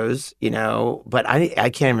talk shows, but I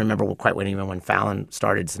can't even remember even when Fallon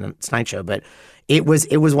started Tonight Show, but it was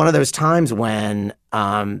one of those times when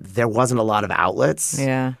there wasn't a lot of outlets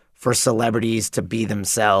for celebrities to be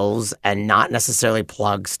themselves and not necessarily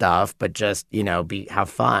plug stuff, but just, have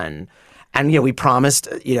fun. And, we promised,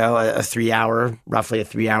 roughly a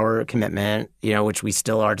 3-hour commitment, which we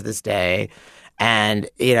still are to this day. And,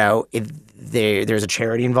 there's a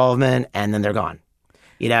charity involvement, and then they're gone.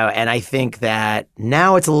 And I think that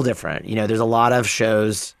now it's a little different. There's a lot of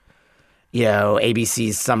shows,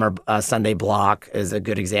 ABC's Summer Sunday Block is a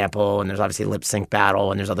good example, and there's obviously Lip Sync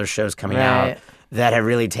Battle, and there's other shows coming out that have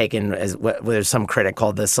really taken, as what there's some critic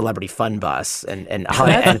called the celebrity fun bus, and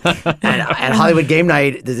Hollywood Game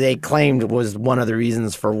Night, they claimed was one of the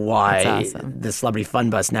reasons for why the celebrity fun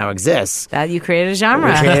bus now exists. That you created a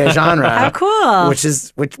genre. We created a genre. How cool!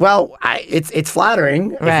 It's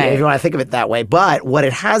flattering if you want to think of it that way. But what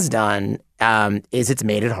it has done, is it's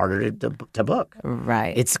made it harder to book.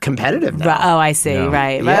 Right. It's competitive now. Oh, I see. Yeah.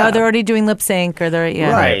 Right. Yeah. Oh, they're already doing lip sync, or they're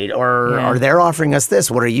right, or they're offering us this.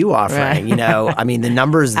 What are you offering? Right. You know, I mean, the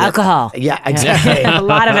numbers. Alcohol. Yeah, exactly. A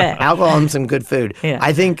lot of it. Alcohol and some good food. Yeah.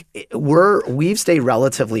 I think we've stayed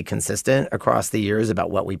relatively consistent across the years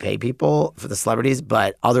about what we pay people for the celebrities,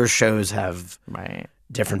 but other shows have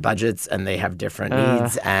different budgets and they have different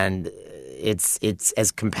needs, and it's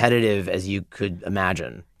as competitive as you could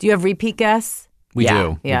imagine. Do you have repeat guests? We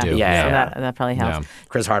do. Yeah. We do. So that probably helps. Yeah.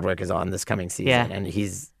 Chris Hardwick is on this coming season, and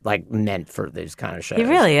he's like meant for these kind of shows. He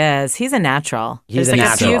really is. He's a natural. There's like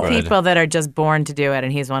a few people that are just born to do it,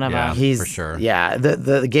 and he's one of them. For sure. Yeah.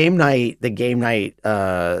 The game night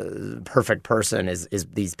perfect person is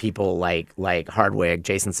these people like Hardwick,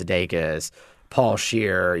 Jason Sudeikis, Paul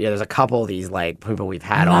Scheer. Yeah, there's a couple of these like people we've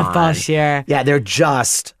had on. I love Paul Scheer. Yeah, they're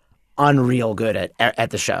just unreal good at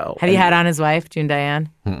the show. Have you had on his wife, June Diane?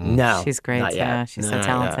 No. She's great. Not yet. She's so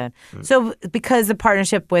talented. So because the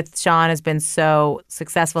partnership with Sean has been so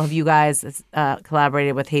successful, have you guys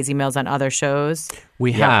collaborated with Hazy Mills on other shows?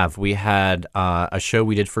 We have. We had a show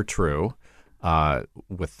we did for True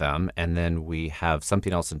with them, and then we have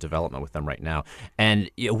something else in development with them right now. And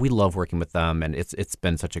we love working with them, and it's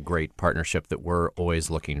been such a great partnership that we're always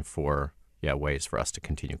looking for ways for us to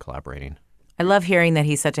continue collaborating. I love hearing that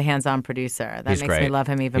he's such a hands-on producer. That makes me love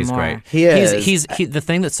him even more. Great. He is. He's the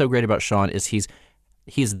thing that's so great about Sean is he's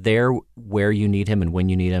there where you need him and when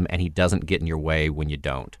you need him, and he doesn't get in your way when you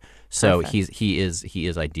don't. So he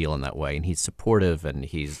is ideal in that way, and he's supportive and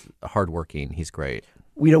he's hardworking. He's great.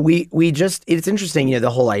 We just it's interesting,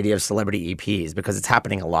 the whole idea of celebrity EPs, because it's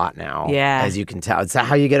happening a lot now. Yeah, as you can tell, it's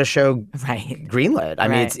how you get a show greenlit. I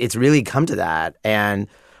mean, it's really come to that. And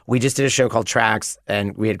we just did a show called Tracks,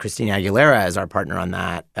 and we had Christina Aguilera as our partner on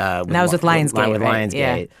that. And that was with Lionsgate. With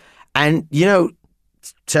Lionsgate, and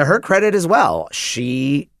to her credit as well,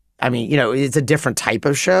 it's a different type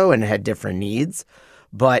of show and had different needs,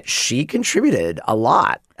 but she contributed a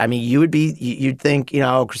lot. I mean, you'd think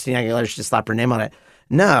Christina Aguilera should just slap her name on it.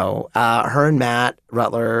 No, her and Matt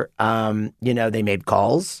Rutler, they made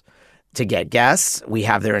calls to get guests. We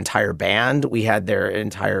have their entire band. We had their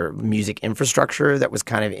entire music infrastructure that was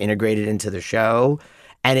kind of integrated into the show.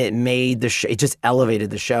 And it made the show, it just elevated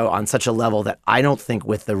the show on such a level that I don't think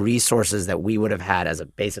with the resources that we would have had as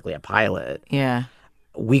basically a pilot,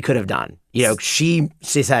 we could have done. She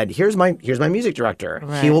said, here's my music director.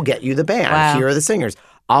 Right. He will get you the band. Wow. Here are the singers.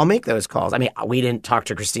 I'll make those calls. I mean, we didn't talk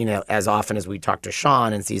to Christina as often as we talked to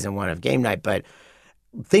Sean in season 1 of Game Night, but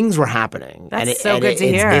things were happening. That's good to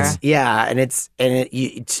hear.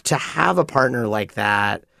 To have a partner like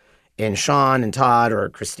that in Sean and Todd or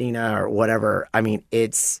Christina or whatever, I mean,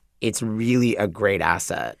 it's really a great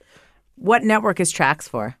asset. What network is Tracks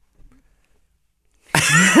for?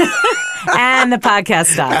 And the podcast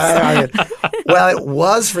stops. Well, it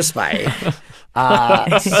was for Spike.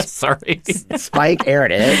 Sorry. Spike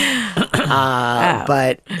aired it.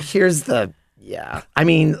 But here's I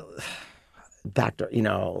mean, backdoor,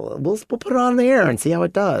 we'll put it on the air and see how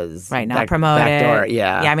it does. Right, not promote backdoor, it.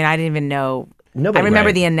 Yeah. Yeah, I mean, I didn't even know. Nobody. I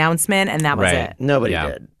remember the announcement, and that was it. Nobody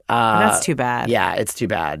did. That's too bad. Yeah, it's too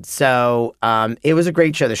bad. So it was a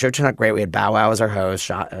great show. The show turned out great. We had Bow Wow as our host,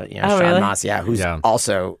 Sean Moss, who's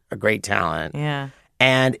also a great talent. Yeah.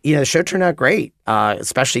 And, the show turned out great,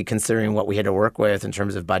 especially considering what we had to work with in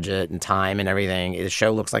terms of budget and time and everything. The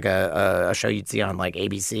show looks like a show you'd see on like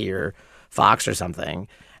ABC or Fox or something.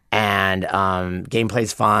 And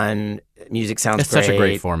gameplay's fun. Music sounds great. It's such a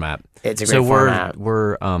great format. It's a great format.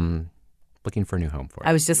 We're looking for a new home for it.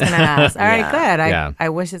 I was just going to ask. All right, good. I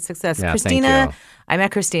wish it success. Yeah, Christina, I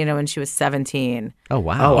met Christina when she was 17. Oh,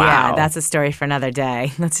 wow. Yeah, that's a story for another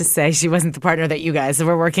day. Let's just say she wasn't the partner that you guys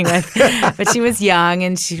were working with. But she was young,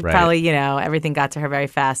 and she probably, everything got to her very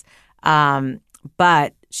fast.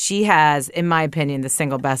 But she has, in my opinion, the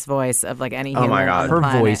single best voice of like any human on the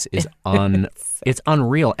planet. Her voice is it's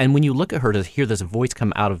unreal. And when you look at her to hear this voice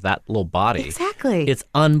come out of that little body, exactly, it's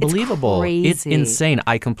unbelievable. It's crazy. It's insane.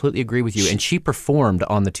 I completely agree with you. And she performed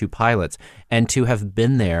on the 2 pilots, and to have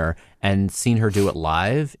been there and seen her do it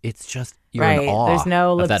live, it's just you're in awe. There's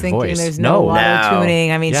no lip syncing. There's no auto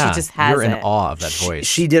tuning. I mean, she just has You're in awe of that voice.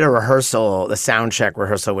 She did a rehearsal, the sound check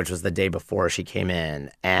rehearsal, which was the day before she came in,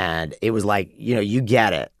 and it was like, you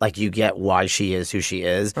get it. Like, you get why she is who she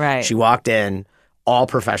is. Right. She walked in all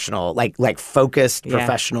professional, like focused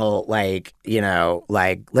professional, like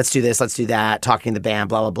let's do this, let's do that, talking to the band,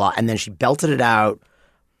 blah blah blah, and then she belted it out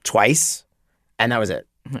twice, and that was it.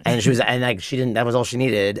 And she was, and like she didn't. That was all she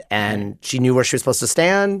needed, and she knew where she was supposed to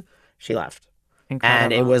stand. She left. Incredible.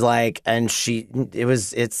 And it was like, it's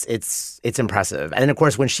impressive. And of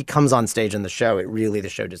course, when she comes on stage in the show, the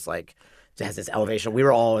show just like has this elevation. We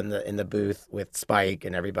were all in the booth with Spike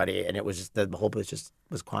and everybody, and it was just the whole booth just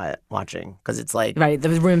was quiet watching because it's like right, the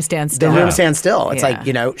room stands still. The room stands still. It's like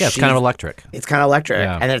it's kind of electric. It's kind of electric,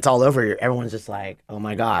 and then it's all over. Everyone's just like, oh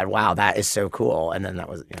my god, wow, that is so cool. And then that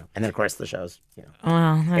was and then of course the show's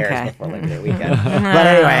airs before Labor Day weekend. But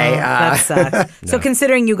anyway, that sucks. So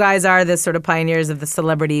considering you guys are the sort of pioneers of the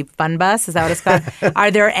celebrity fun bus, is that what it's called? Are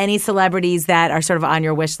there any celebrities that are sort of on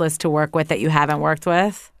your wish list to work with that you haven't worked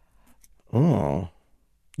with? Oh,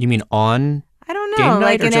 you mean on? I don't know, Game night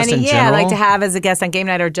like or in just any, in general? like to have as a guest on Game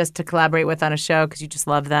Night or just to collaborate with on a show because you just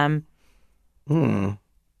love them. I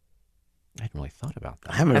hadn't really thought about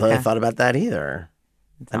that. I haven't really thought about that either.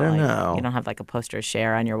 I don't know. You don't have like a poster of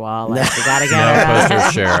Cher on your wall. Like, you gotta get No her. poster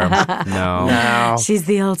of Cher. No. She's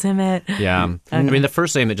the ultimate. Yeah. I mean, the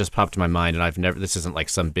first name that just popped to my mind, and this isn't like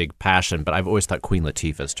some big passion, but I've always thought Queen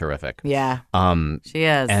Latifah is terrific. Yeah. She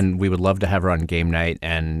is. And we would love to have her on Game Night,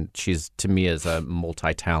 and she's, to me, is a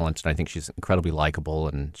multi-talent, and I think she's incredibly likable,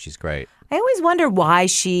 and she's great. I always wonder why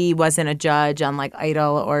she wasn't a judge on like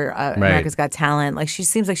Idol or America's Got Talent. Like she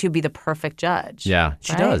seems like she would be the perfect judge. Yeah,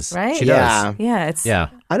 she does. Right? She does. Yeah.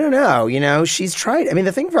 I don't know. She's tried. I mean,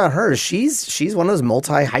 the thing about her is she's one of those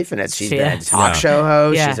multi-hyphenates. She's been a talk show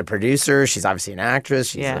host. Yeah. She's a producer. She's obviously an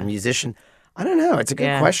actress. She's a musician. I don't know. It's a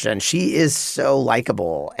good question. She is so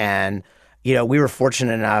likable. And, we were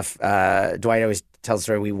fortunate enough. Dwight always tells the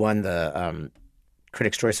story. We won the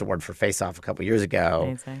Critics' Choice Award for Face Off a couple years ago.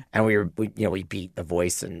 Amazing. And we beat The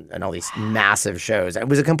Voice and all these massive shows. It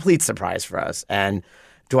was a complete surprise for us. And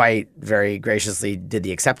Dwight very graciously did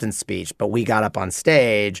the acceptance speech, but we got up on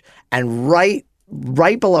stage, and right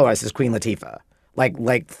below us is Queen Latifah,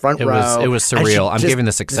 like front row. It was surreal. I'm giving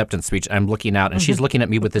this acceptance speech. I'm looking out, and she's looking at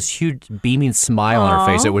me with this huge beaming smile on her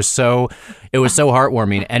face. It was so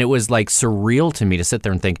heartwarming, and it was like surreal to me to sit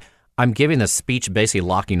there and think, I'm giving this speech basically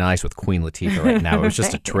locking eyes with Queen Latifah right now. It was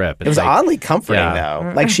just a trip. It was oddly comforting,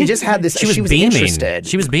 though. Like, she just had this... She was beaming. Interested.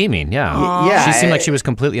 She was beaming, yeah. Yeah. She seemed like she was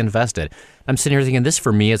completely invested. I'm sitting here thinking, this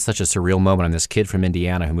for me is such a surreal moment. I'm this kid from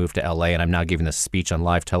Indiana who moved to L.A., and I'm now giving this speech on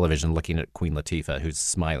live television looking at Queen Latifah, who's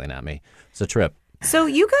smiling at me. It's a trip. So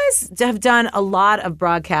you guys have done a lot of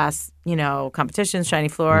broadcast, competitions, Shiny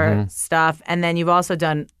Floor stuff, and then you've also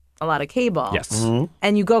done a lot of cable. Yes. Mm-hmm.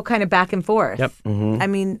 And you go kind of back and forth. Yep. I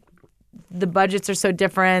mean... The budgets are so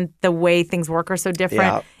different. The way things work are so different.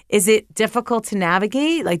 Yeah. Is it difficult to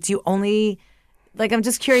navigate? Like, do you only, like, I'm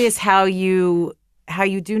just curious how you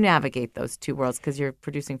do navigate those two worlds because you're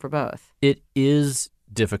producing for both. It is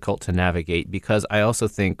difficult to navigate because I also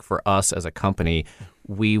think for us as a company,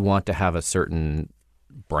 we want to have a certain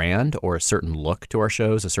brand or a certain look to our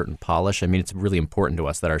shows, a certain polish. I mean, it's really important to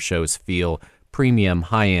us that our shows feel premium,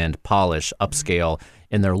 high-end, polish, upscale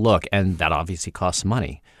in their look, and that obviously costs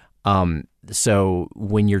money. So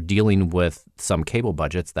when you're dealing with some cable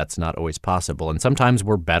budgets, that's not always possible. And sometimes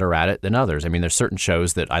we're better at it than others. I mean, there's certain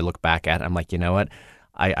shows that I look back at and I'm like, you know what?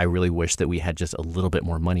 I really wish that we had just a little bit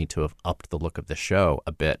more money to have upped the look of the show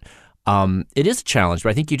a bit. It is a challenge, but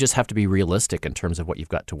I think you just have to be realistic in terms of what you've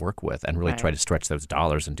got to work with and really try to stretch those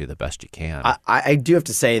dollars and do the best you can. I do have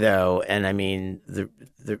to say, though, and I mean,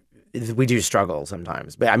 we do struggle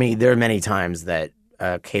sometimes. But I mean, there are many times that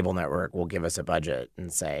a cable network will give us a budget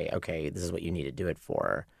and say, okay, this is what you need to do it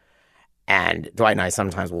for. And Dwight and I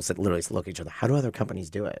sometimes will literally look at each other. How do other companies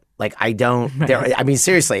do it? Like, I don't, I mean,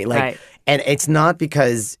 seriously, like, and it's not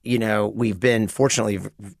because, we've been fortunately,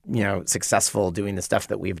 successful doing the stuff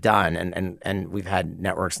that we've done. And we've had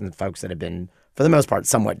networks and folks that have been, for the most part,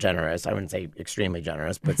 somewhat generous. I wouldn't say extremely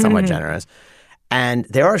generous, but somewhat generous. And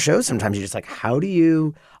there are shows sometimes you're just like, how do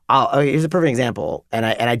you, here's a perfect example, and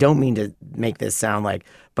I don't mean to make this sound like,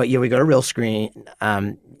 but we go to Real Screen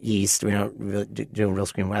East. We don't really do Real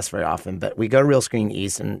Screen West very often, but we go to Real Screen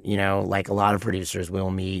East, and like a lot of producers,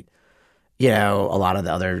 we'll meet, a lot of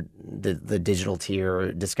the other the digital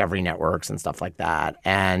tier Discovery networks and stuff like that,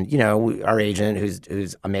 and our agent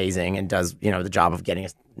who's amazing and does the job of getting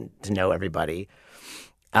us to know everybody.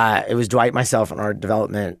 It was Dwight, myself, and our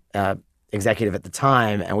development executive at the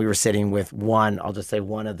time, and we were sitting with I'll just say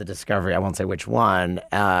one of the Discovery, I won't say which one,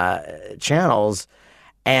 channels,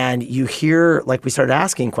 and you hear, like, we started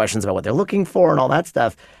asking questions about what they're looking for and all that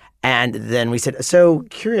stuff, and then we said, so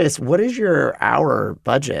curious, what is your hour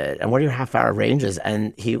budget and what are your half-hour ranges?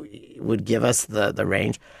 And he would give us the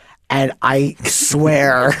range, and I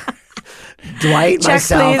swear Dwight,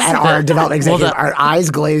 myself, and our development executive, our eyes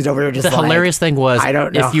glazed over. Just the hilarious thing was, I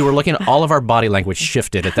don't know. If you were looking, all of our body language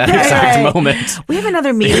shifted at that exact moment. We have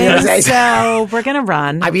another meeting, so we're gonna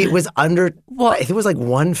run. I mean, it was under. Well, I think it was like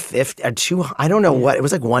 150 or 200. I don't know what it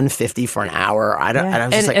was, like 150 for an hour. I don't. And I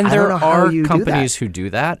was just like, I don't know how you do that. There are companies who do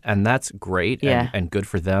that, and that's great and good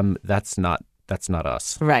for them. That's not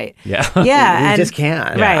us. Right. Yeah. Yeah. We just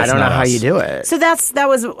can't. Right. I don't know how you do it. So that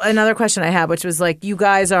was another question I had, which was like, you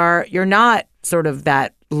guys you're not sort of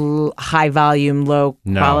that high volume, low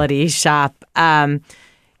quality shop.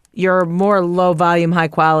 You're more low volume, high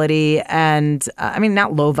quality, and I mean,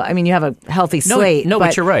 not low. I mean, you have a healthy slate. No,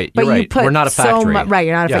 but you're right. You're right. We're not a factory. Right.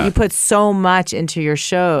 You're not a factory. You put so much into your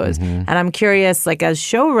shows, and I'm curious, like as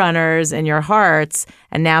showrunners in your hearts,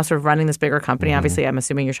 and now sort of running this bigger company. Obviously, I'm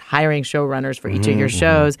assuming you're hiring showrunners for each of your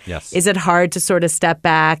shows. Yes. Is it hard to sort of step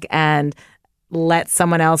back and let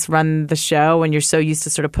someone else run the show when you're so used to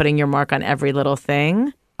sort of putting your mark on every little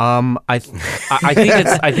thing? I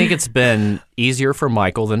think it's been easier for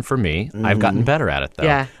Michael than for me. I've gotten better at it though.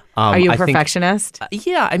 Yeah. Are you a perfectionist?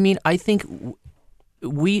 Yeah. I mean, I think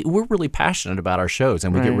we're really passionate about our shows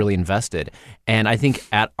and we get really invested. And I think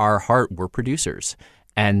at our heart, we're producers.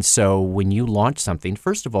 And so when you launch something,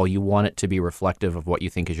 first of all, you want it to be reflective of what you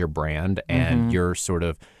think is your brand and your sort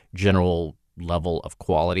of general level of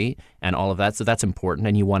quality and all of that. So that's important.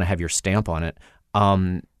 And you want to have your stamp on it.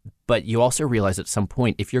 But you also realize at some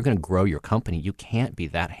point, if you're going to grow your company, you can't be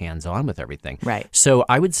that hands-on with everything. Right. So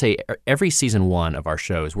I would say every season one of our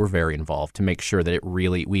shows, we're very involved to make sure that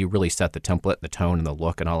we really set the template, the tone, and the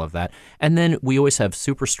look and all of that. And then we always have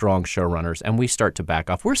super strong showrunners, and we start to back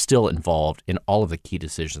off. We're still involved in all of the key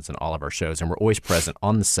decisions in all of our shows, and we're always present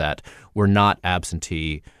on the set. We're not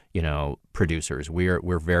absentee producers.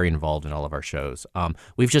 We're very involved in all of our shows.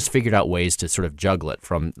 We've just figured out ways to sort of juggle it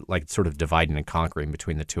from like sort of dividing and conquering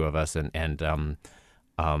between the two of us and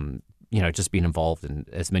just being involved in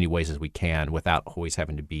as many ways as we can without always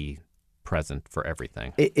having to be present for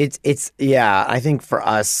everything. I think for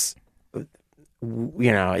us,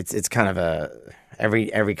 it's kind of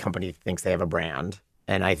every company thinks they have a brand,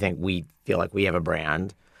 and I think we feel like we have a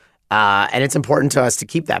brand. And it's important to us to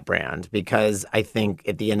keep that brand because I think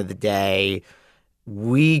at the end of the day,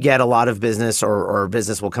 we get a lot of business or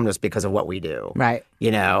business will come to us because of what we do. Right.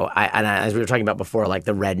 As we were talking about before, like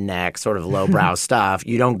the redneck sort of lowbrow stuff,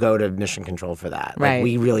 you don't go to Mission Control for that. Right. Like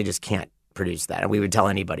we really just can't produce that. And we would tell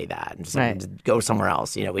anybody that and just go somewhere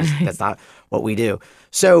else. That's not what we do.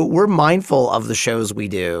 So we're mindful of the shows we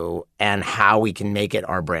do and how we can make it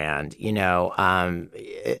our brand.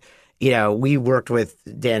 We worked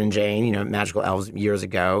with Dan and Jane, Magical Elves years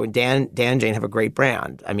ago. Dan and Jane have a great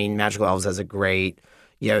brand. I mean, Magical Elves has a great,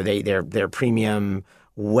 they're premium,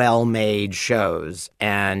 well-made shows.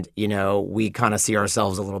 And, we kind of see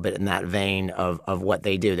ourselves a little bit in that vein of what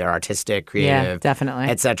they do. They're artistic, creative, definitely,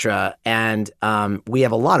 et cetera. And we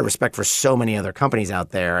have a lot of respect for so many other companies out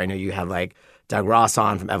there. I know you have like Doug Ross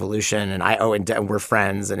on from Evolution, and we're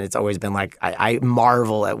friends. And it's always been like, I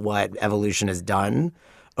marvel at what Evolution has done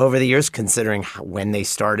over the years, considering when they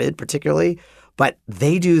started particularly. But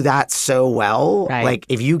they do that so well. Right. Like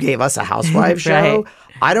if you gave us a Housewives show,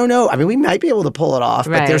 I don't know. I mean, we might be able to pull it off,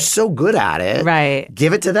 but they're so good at it. Right.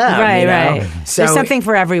 Give it to them. Right. So there's something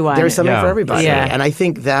for everyone. There's something for everybody. Yeah. And I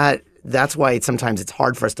think that's why sometimes it's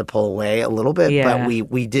hard for us to pull away a little bit, but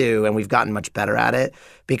we do, and we've gotten much better at it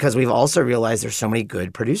because we've also realized there's so many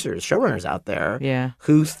good producers, showrunners out there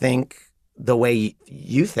who think the way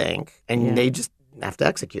you think, and they just have to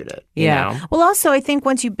execute it. You know? Well, also, I think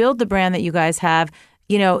once you build the brand that you guys have,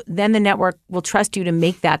 then the network will trust you to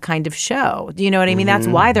make that kind of show. Do you know what I mean? That's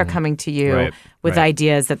why they're coming to you with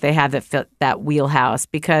ideas that they have that fit that wheelhouse,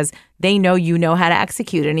 because they know you know how to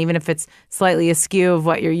execute it. And even if it's slightly askew of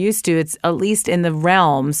what you're used to, it's at least in the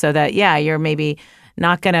realm so that, you're maybe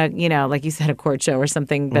not going to, like you said, a court show or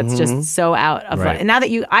something that's just so out of And now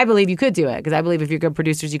that I believe you could do it, because I believe if you're good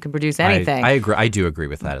producers, you can produce anything. I agree. I do agree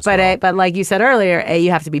with that as well. But like you said earlier, A, you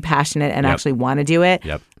have to be passionate and actually want to do it.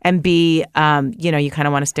 Yep. And B, you kind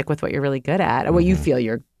of want to stick with what you're really good at or what you feel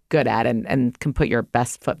you're good at and can put your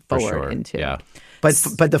best foot forward into. Yeah.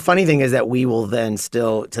 But the funny thing is that we will then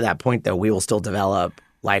still, to that point though, we will still develop,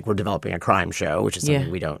 like we're developing a crime show, which is something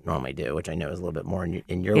we don't normally do, which I know is a little bit more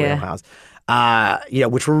in your wheelhouse.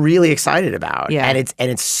 Which we're really excited about. Yeah. And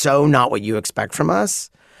it's so not what you expect from us.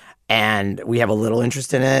 And we have a little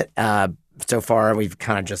interest in it. So far, we've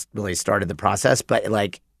kind of just really started the process, but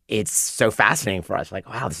like it's so fascinating for us. Like,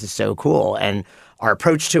 wow, this is so cool. And our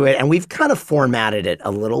approach to it, and we've kind of formatted it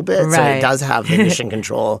a little bit. So it does have the Mission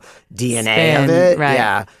Control DNA of it. Right.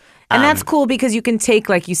 Yeah. And that's cool because you can take,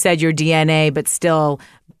 like you said, your DNA, but still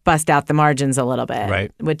bust out the margins a little bit.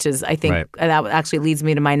 Right. Which is, I think, that actually leads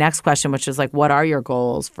me to my next question, which is like, what are your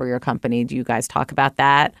goals for your company? Do you guys talk about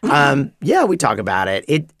that? Yeah, we talk about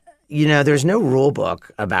it. There's no rule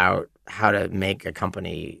book about how to make a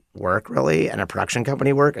company work, really, and a production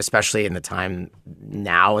company work, especially in the time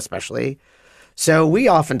now, especially. So we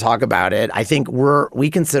often talk about it. I think we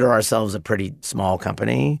consider ourselves a pretty small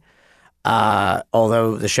company,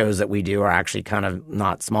 although the shows that we do are actually kind of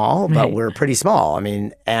not small, but we're pretty small. I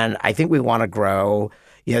mean, and I think we want to grow.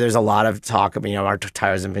 There's a lot of talk. Our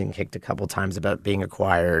tires have been kicked a couple times about being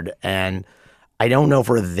acquired, and I don't know if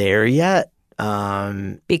we're there yet.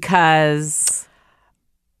 Because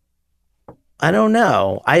I don't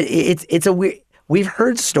know. It's a weird. We've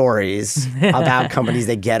heard stories about companies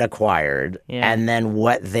that get acquired and then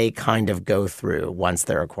what they kind of go through once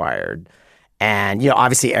they're acquired. And,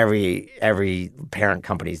 obviously every parent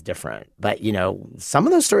company is different. But, some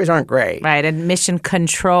of those stories aren't great. Right. And mission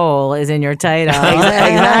control is in your title.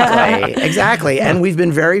 Exactly. And we've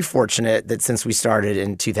been very fortunate that since we started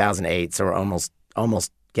in 2008, so we're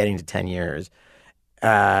almost getting to 10 years,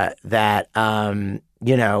 that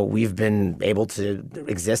we've been able to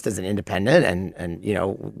exist as an independent and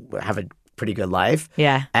have a pretty good life.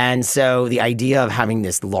 Yeah. And so the idea of having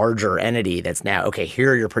this larger entity that's now, okay,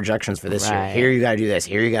 here are your projections for this year. Here you got to do this.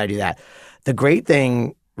 Here you got to do that. The great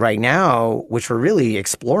thing right now, which we're really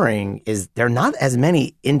exploring, is there are not as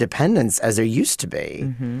many independents as there used to be.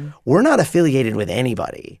 Mm-hmm. We're not affiliated with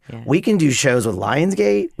anybody. Yeah. We can do shows with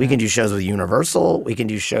Lionsgate. We can do shows with Universal. We can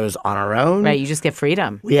do shows on our own. Right, you just get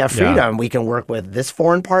freedom. We have freedom. Yeah. We can work with this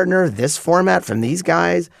foreign partner, this format from these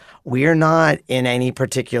guys. We are not in any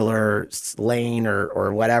particular lane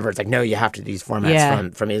or whatever. It's like, no, you have to do these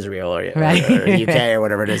formats from Israel or UK or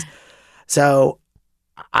whatever it is. So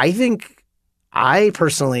I think I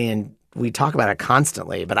personally, and we talk about it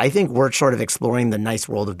constantly, but I think we're sort of exploring the nice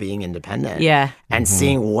world of being independent. Yeah. And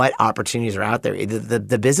seeing what opportunities are out there.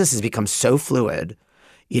 The business has become so fluid,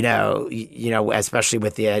 especially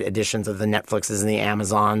with the additions of the Netflixes and the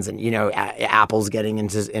Amazons and, Apple's getting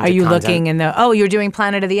into Are you content. Looking in you're doing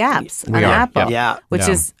Planet of the Apps on Apple. Yeah. Which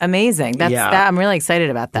is amazing. I'm really excited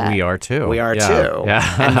about that. We are too. We are too.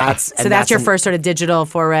 Yeah. And that's your first sort of digital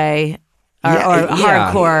foray. Or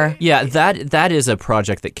hardcore. Yeah, that is a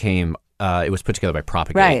project that came, it was put together by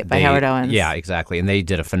Propagate. Right, by Howard Owens. Yeah, exactly. And they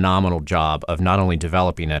did a phenomenal job of not only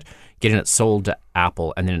developing it, getting it sold to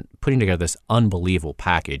Apple, and then putting together this unbelievable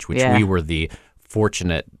package, which we were the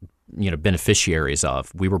fortunate beneficiaries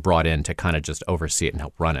of. We were brought in to kind of just oversee it and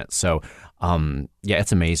help run it. So,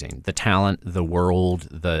 it's amazing. The talent, the world,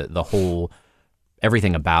 the whole,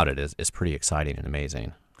 everything about it is pretty exciting and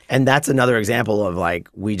amazing. And that's another example of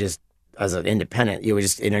we just, as an independent, we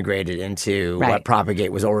just integrated into what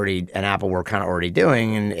Propagate was already and Apple were kind of already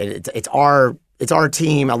doing, and it's our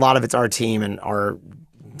team. A lot of it's our team and our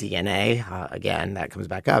DNA. Again, that comes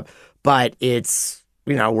back up, but it's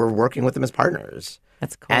we're working with them as partners.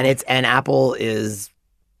 That's cool. And Apple is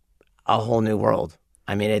a whole new world.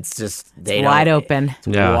 I mean, it's just wide open. It's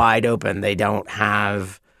wide open. They don't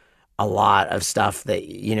have a lot of stuff that,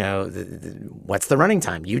 what's the running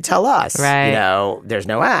time? You tell us. Right. There's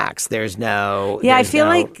no acts. There's no. Yeah, I feel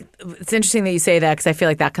like it's interesting that you say that because I feel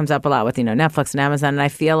like that comes up a lot with, Netflix and Amazon. And I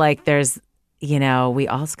feel like there's, we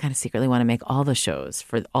all kind of secretly want to make all the shows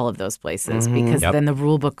for all of those places because then the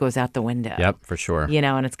rule book goes out the window. Yep, for sure.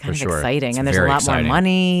 And it's kind of exciting. It's and there's a lot more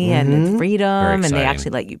money and it's freedom and they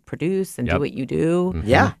actually let you produce and do what you do. Mm-hmm.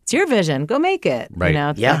 Yeah. It's your vision. Go make it. Right.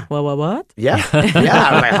 It's like, what? Yeah. Yeah.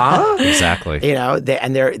 I'm like, huh? Exactly.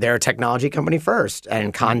 They're a technology company first,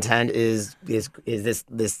 and content is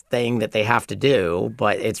this thing that they have to do,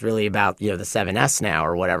 but it's really about, the 7S now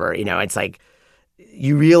or whatever. It's like,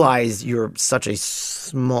 you realize you're such a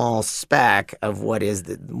small speck of what is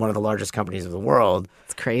one of the largest companies of the world.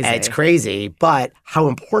 It's crazy. And it's crazy, but how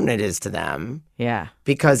important it is to them. Yeah.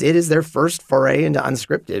 Because it is their first foray into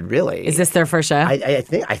unscripted, really. Is this their first show? I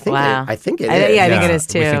think wow. I think it is. Yeah, I think it is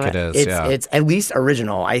too. We think it is. It's at least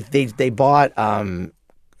original. They bought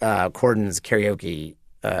Corden's karaoke,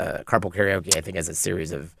 Carpool Karaoke, I think, as a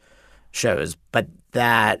series of shows. But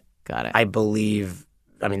that, got it. I believe,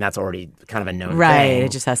 that's already kind of a known thing. Right.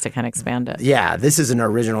 It just has to kind of expand it. Yeah. This is an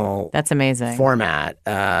original That's amazing. format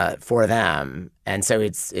for them. And so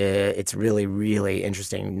it's really, really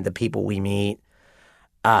interesting. The people we meet,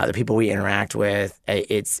 the people we interact with,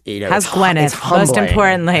 it's, How's Gwyneth? It's humbling. Most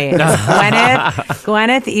importantly.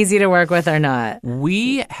 Gwyneth, easy to work with or not?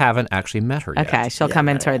 We haven't actually met her yet. Okay. She'll come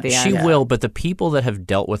in toward the end. She will, but the people that have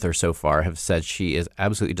dealt with her so far have said she is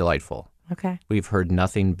absolutely delightful. Okay. We've heard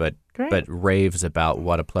nothing but raves about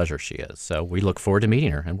what a pleasure she is. So we look forward to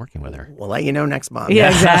meeting her and working with her. We'll let you know next month. Yeah,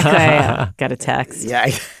 exactly. Got a text. Yeah.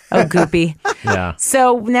 Oh, goopy. Yeah.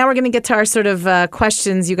 So now we're going to get to our sort of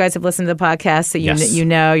questions. You guys have listened to the podcast, so you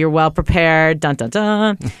know you're well prepared. Dun, dun,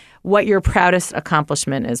 dun. What your proudest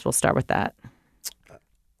accomplishment is. We'll start with that.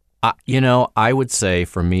 I would say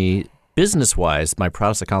for me, business-wise, my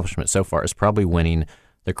proudest accomplishment so far is probably winning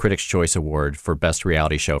the Critics' Choice Award for Best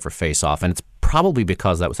Reality Show for Face Off. And it's probably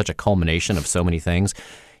because that was such a culmination of so many things.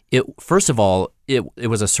 First of all, it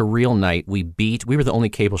was a surreal night. We were the only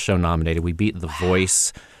cable show nominated. We beat The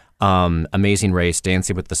Voice, Amazing Race,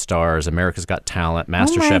 Dancing with the Stars, America's Got Talent,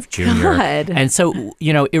 MasterChef Junior. And so,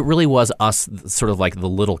 it really was us sort of like the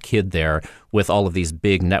little kid there with all of these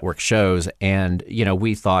big network shows. And,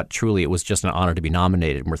 we thought truly it was just an honor to be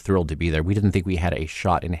nominated, and we're thrilled to be there. We didn't think we had a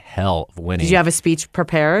shot in hell of winning. Did you have a speech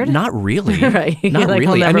prepared? Not really. Right. Not like,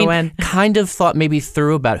 really. We'll never win. Kind of thought maybe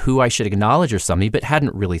through about who I should acknowledge or something, but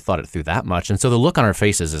hadn't really thought it through that much. And so the look on our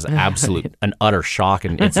faces is absolute, an utter shock,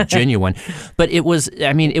 and it's genuine. But it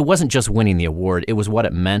wasn't just winning the award. It was what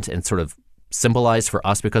it meant and sort of symbolized for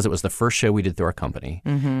us, because it was the first show we did through our company,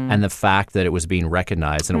 and the fact that it was being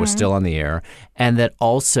recognized and it was still on the air, and that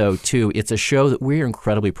also too, it's a show that we're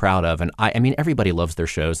incredibly proud of. And I mean, everybody loves their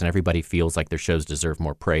shows and everybody feels like their shows deserve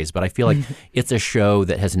more praise, but I feel like it's a show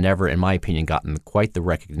that has never, in my opinion, gotten quite the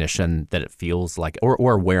recognition that it feels like, or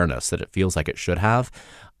awareness that it feels like it should have.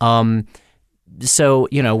 So,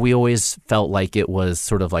 we always felt like it was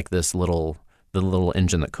sort of like the little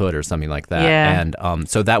engine that could, or something like that. Yeah. And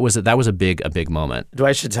so that was a big moment.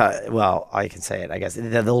 I can say it, I guess.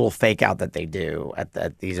 The little fake out that they do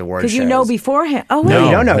at these award shows. Because you know beforehand. Oh, wait. No,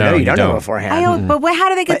 you don't know. You don't know beforehand. But how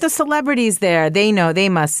do they get the celebrities there? They know. They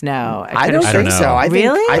must know. I don't think so. I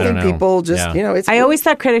think people just, it's. I always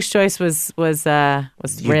thought Critics' Choice was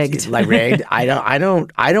rigged. Like rigged? I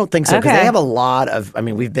don't think so. Because they have a lot of,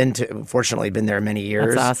 we've fortunately been there many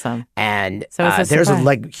years. That's awesome. And so there's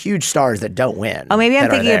huge stars that don't win. Oh, maybe I'm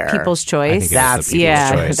thinking of People's Choice. That's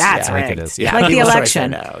People's Choice. That's right. I think it is. Yeah. Like the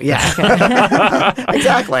election. Yeah.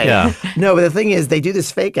 Exactly. Yeah. No, but the thing is, they do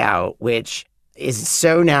this fake out, which is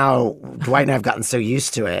so now, Dwight and I have gotten so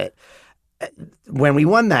used to it. When we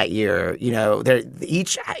won that year,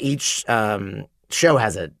 each show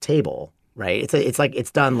has a table, right?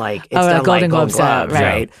 It's done like Golden Globes,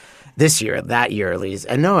 right? This year, that year at least.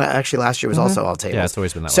 And no, actually last year was also all tables. Yeah, it's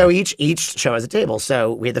always been that way. So each show has a table.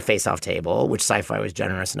 So we had the Face-Off table, which Sci-Fi was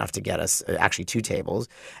generous enough to get us actually 2 tables.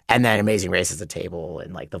 And then Amazing Race has a table,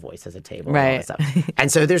 and like The Voice has a table. Right. And all that stuff.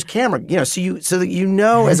 And so there's camera, so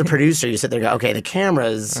that as a producer, you sit there and go, okay, the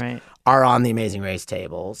cameras are on the Amazing Race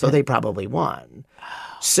table, so they probably won.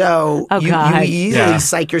 So you easily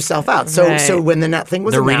psych yourself out. So when the thing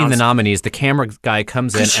was they're announced, reading the nominees, the camera guy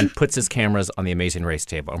comes in and puts his cameras on the Amazing Race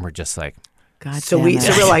table, and we're just like, so we're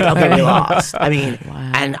like, okay, we lost.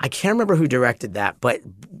 And I can't remember who directed that, but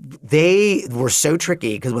they were so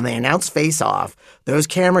tricky because when they announced Face Off, those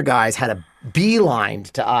camera guys had a beeline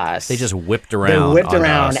to us. They just whipped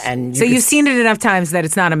around. And you've seen it enough times that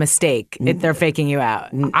it's not a mistake. They're faking you out.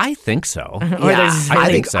 I think so. I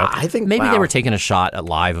think so. I think maybe they were taking a shot at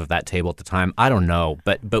live of that table at the time. I don't know,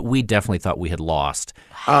 but we definitely thought we had lost.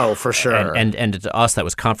 Oh, for sure. And to us, that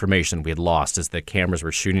was confirmation we had lost, as the cameras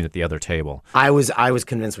were shooting at the other table. I was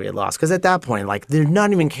convinced we had lost, because at that point, like, there's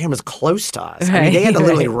not even cameras close to us. I mean, they had to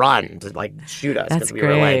literally run to like shoot us because we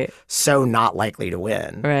were like so not likely to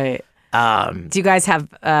win. Right. Do you guys have?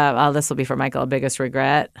 This will be for Michael. Biggest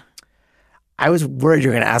regret? I was worried you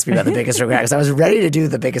were going to ask me about the biggest regret, because I was ready to do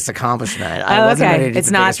the biggest accomplishment. I wasn't ready to do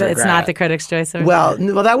the biggest regret. It's not the Critics' Choice Award.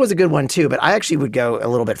 Well, that was a good one too. But I actually would go a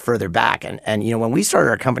little bit further back, and when we started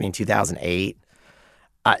our company in 2008,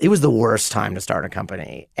 it was the worst time to start a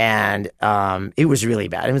company, and it was really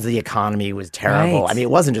bad. It was the economy was terrible. Right.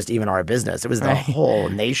 It wasn't just even our business; it was the whole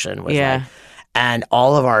nation was like. And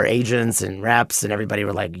all of our agents and reps and everybody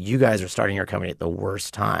were like, "You guys are starting your company at the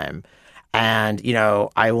worst time." And,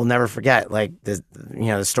 I will never forget, like, the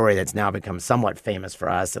story that's now become somewhat famous for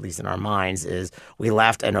us, at least in our minds, is we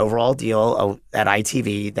left an overall deal at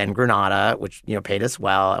ITV, then Granada, which, paid us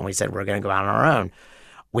well. And we said, we're going to go out on our own.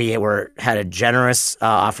 We had a generous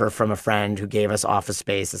offer from a friend who gave us office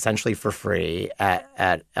space essentially for free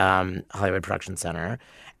at Hollywood Production Center.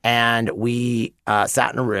 And we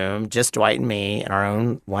sat in a room, just Dwight and me, in our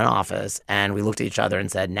own one office, and we looked at each other and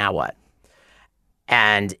said, now what?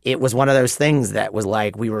 And it was one of those things that was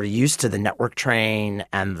like, we were used to the network train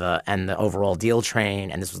and the overall deal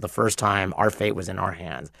train, and this was the first time our fate was in our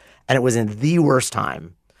hands. And it was in the worst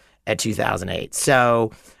time at 2008.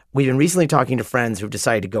 So we've been recently talking to friends who've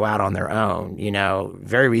decided to go out on their own,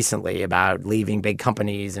 very recently, about leaving big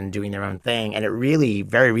companies and doing their own thing. And it really,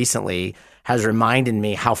 very recently, has reminded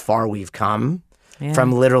me how far we've come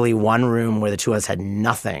from literally one room where the two of us had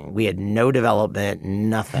nothing. We had no development,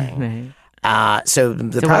 nothing. So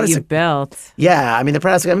what you built. Yeah, I mean, the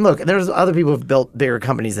proudest. I mean, look, there's other people who've built bigger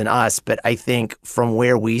companies than us, but I think from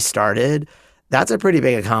where we started, that's a pretty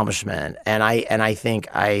big accomplishment. And I think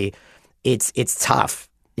it's tough,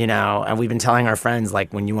 And we've been telling our friends,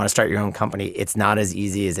 like, when you want to start your own company, it's not as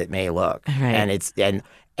easy as it may look. Right. And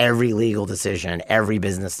every legal decision, every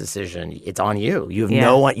business decision, it's on you. You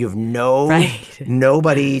have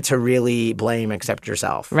nobody to really blame except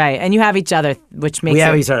yourself. Right. And you have each other, which makes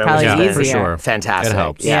it probably easier. For sure. Fantastic. It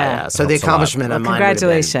helps. Yeah. So the accomplishment of mine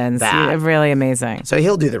congratulations. You're really amazing. So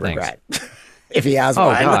he'll do the regret. If he has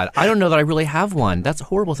one. Oh, God. I don't know that I really have one. That's a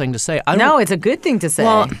horrible thing to say. No, it's a good thing to say.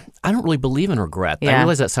 Well, I don't really believe in regret. I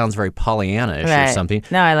realize that sounds very Pollyanna-ish or something.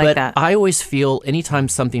 No, I like that. I always feel anytime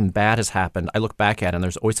something bad has happened, I look back at it and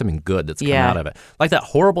there's always something good that's come out of it. Like that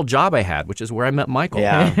horrible job I had, which is where I met Michael.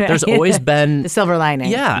 Yeah. There's always been... the silver lining.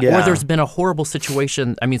 Yeah. Or there's been a horrible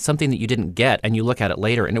situation, something that you didn't get, and you look at it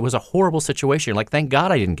later, and it was a horrible situation. You're like, thank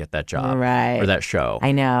God I didn't get that job. Right. Or that show.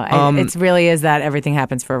 I know. It really is that everything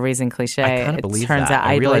happens for a reason cliche. I kind of believe turns that. out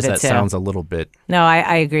I realize believe that sounds a little bit... No,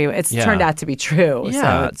 I agree. It's turned out to be true.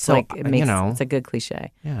 Yeah. So it makes... It's a good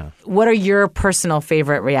cliche. Yeah. What are your personal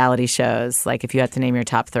favorite reality shows? Like, if you had to name your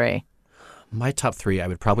top 3. My top 3, I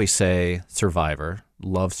would probably say Survivor.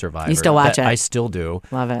 Love Survivor. You still watch it? I still do.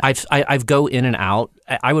 Love it. I've go in and out.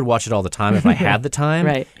 I would watch it all the time if I had the time.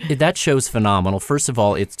 Right. That show's phenomenal. First of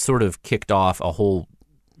all, it's sort of kicked off a whole...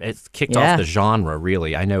 It's kicked off the genre,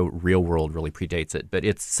 really. I know Real World really predates it, but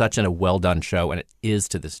it's such a well-done show, and it is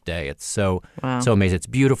to this day. It's so amazing. It's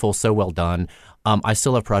beautiful, so well done. I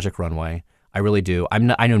still love Project Runway. I really do. I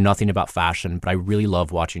know nothing about fashion, but I really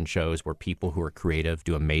love watching shows where people who are creative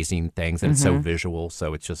do amazing things, and it's so visual,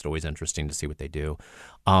 so it's just always interesting to see what they do.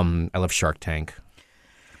 I love Shark Tank.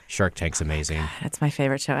 Shark Tank's amazing. God, that's my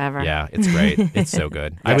favorite show ever. Yeah, it's great. It's so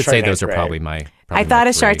good. I would say those are probably my... I thought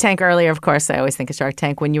of Shark Tank earlier. Of course, I always think of Shark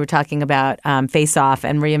Tank when you were talking about Face Off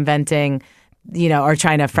and reinventing, or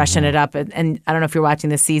trying to freshen it up. And I don't know if you're watching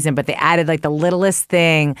this season, but they added like the littlest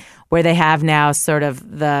thing where they have now sort of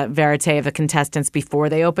the verite of the contestants before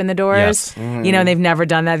they open the doors. Yes. And they've never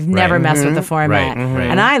done that. They've never messed with the format. Right.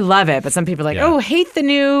 And I love it. But some people are like, oh, hate the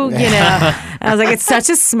new, And I was like, it's such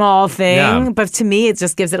a small thing. But to me, it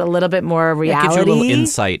just gives it a little bit more reality. It gives you a little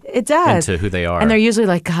insight into who they are. And they're usually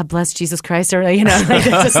like, God bless Jesus Christ, or, like they're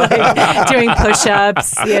just like doing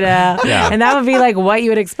push-ups, Yeah. And that would be like what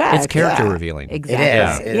you would expect. It's character revealing.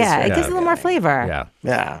 Exactly. It is. It gives it a little more flavor.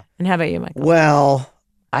 Yeah. And how about you, Michael? Well,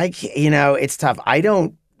 it's tough. I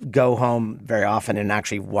don't go home very often and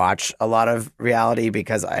actually watch a lot of reality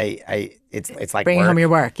because it's like bringing work. home your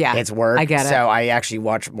work. Yeah, it's work. I get it. So I actually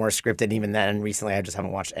watch more scripted. Even then, recently I just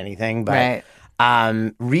haven't watched anything. But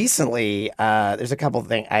recently, there's a couple of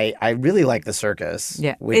things. I really like The Circus.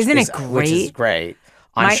 Yeah, which it great? Which is great.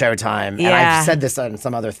 On Showtime. And I've said this on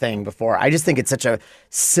some other thing before. I just think it's such a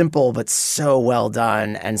simple but so well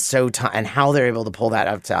done and and how they're able to pull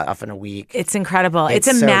that off in a week. It's incredible. It's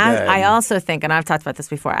a so good. I also think, and I've talked about this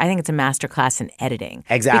before, I think it's a masterclass in editing.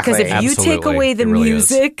 Exactly. Because if you take away the really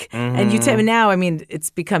music and you take now, it's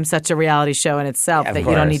become such a reality show in itself that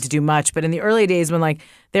you don't need to do much. But in the early days when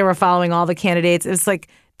they were following all the candidates, it's like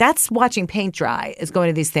that's watching paint dry is going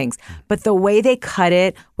to these things. But the way they cut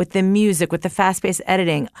it with the music, with the fast-paced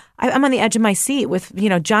editing, I'm on the edge of my seat with,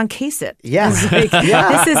 John Kasich. Yeah.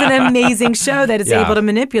 This is an amazing show that is able to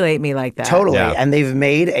manipulate me like that. Totally. Yeah. And they've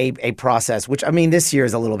made a process, which, this year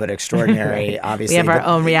is a little bit extraordinary, obviously. We have our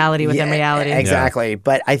own reality within reality. Exactly. Yeah.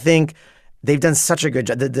 But I think they've done such a good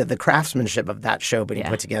job. The craftsmanship of that show being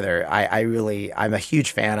put together, I'm a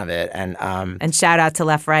huge fan of it. And shout out to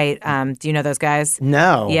Left Right. Do you know those guys?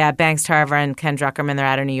 No. Yeah, Banks Tarver and Ken Druckerman. They're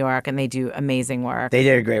out of New York and they do amazing work. They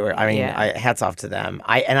did great work. Hats off to them.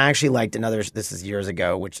 I actually liked this is years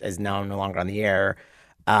ago, which is now no longer on the air.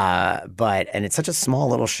 And it's such a small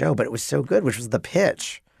little show, but it was so good, which was The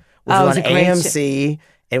Pitch, which was on AMC.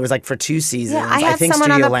 It was like for 2 seasons. Yeah, I think someone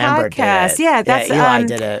Studio on the Lambert podcast. did it. Yeah, that's Eli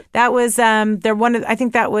did it. That was they're one of. I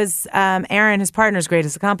think that was Aaron, his partner's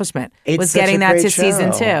greatest accomplishment was getting that to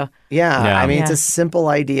season 2. Yeah, it's a simple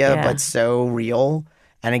idea, but so real,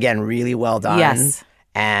 and again, really well done. Yes.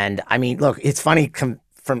 And look, it's funny.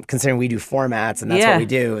 from considering we do formats and that's what we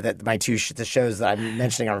do, that my the shows that I'm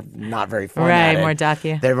mentioning are not very formatted. Right, more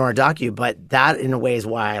docu. They're more docu, but that in a way is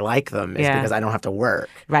why I like them, is because I don't have to work.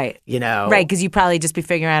 Right. You know? Right, because you probably just be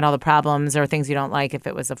figuring out all the problems or things you don't like if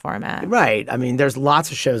it was a format. Right. I mean, there's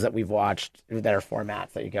lots of shows that we've watched that are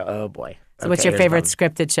formats that you go, oh boy. So what's your favorite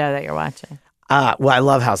scripted show that you're watching? Well, I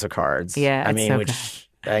love House of Cards. Yeah, I mean, which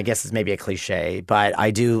I guess is maybe a cliche, but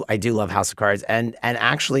I do love House of Cards, and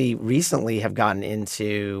actually recently have gotten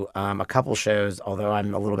into a couple shows, although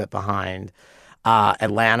I'm a little bit behind.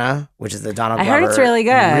 Atlanta, which is the Donald Glover. I heard it's really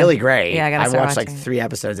good. Really great. Yeah, I've watched like 3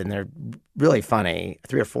 episodes and they're really funny.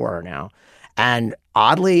 3 or 4 now. And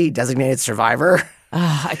oddly, Designated Survivor.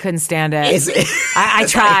 Oh, I couldn't stand it. I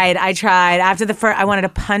tried. After the first, I wanted to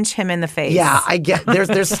punch him in the face. Yeah, I get.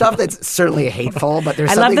 There's stuff that's certainly hateful, but there's.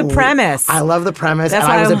 I love the premise. I love the premise, and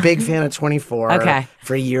I was a big fan of 24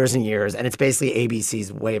 for years and years, and it's basically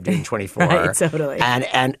ABC's way of doing 24. Right, totally.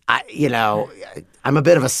 And I, I'm a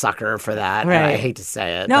bit of a sucker for that. Right. And I hate to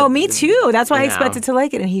say it. No, me too. That's why I expected to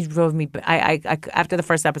like it, and he drove me. I after the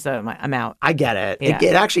first episode, I'm out. I get it. Yeah.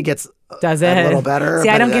 It actually gets. Does it? A little better. See,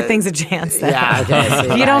 I don't give things a chance. Then. Yeah,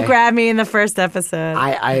 okay. If you don't grab me in the first episode.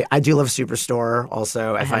 I do love Superstore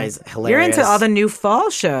also. I find it's hilarious. You're into all the new fall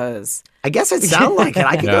shows. I guess it sounds like it.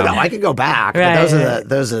 I could go back. Right, but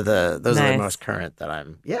those are the most current that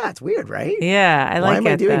I'm. Yeah, it's weird, right? Yeah, I like it. Why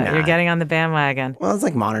am I doing that? You're getting on the bandwagon. Well, it's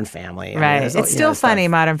like Modern Family. Right. It's still funny,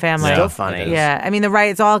 Modern Family. Still funny. Yeah. I mean,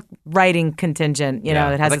 it's all writing contingent. You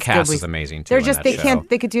know, it has the cast is amazing too. They're just they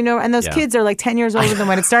could do no, and those kids are like 10 years older than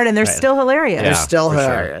when it started, and they're still hilarious. They're still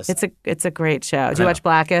hilarious. Sure. It's a great show. Do you watch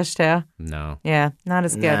Blackish too? No. Yeah, not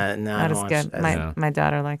as good. Not as good. My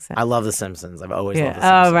daughter likes it. I love The Simpsons. I've always loved The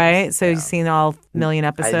Simpsons. Oh, right. So you've seen all million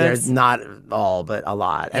episodes? There's not all, but a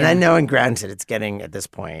lot. And I know, and granted, it's getting at this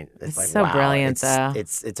point. It's like so brilliant, though.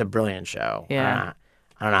 It's a brilliant show. Yeah.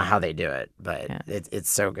 I don't know how they do it, but it's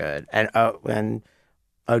so good. And OJ,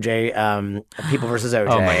 People versus OJ.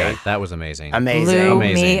 Oh my God, that was amazing. Blew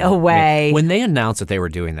me away. When they announced that they were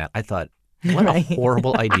doing that, I thought, what a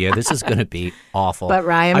horrible idea. This is going to be awful. But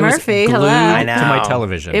Ryan Murphy, was glued hello. to my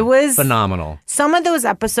television. It was phenomenal. Some of those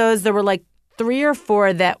episodes, there were like 3 or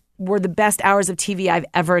 4 that were the best hours of TV I've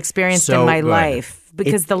ever experienced in my life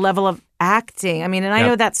because the level of acting. I mean, and I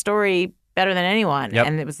know that story better than anyone.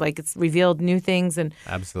 And it was like it's revealed new things. And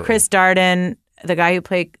absolutely. Chris Darden, the guy who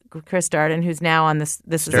played Chris Darden, who's now on This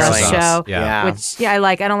Is Us show, which I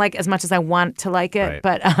like. I don't like as much as I want to like it,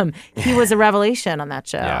 but he was a revelation on that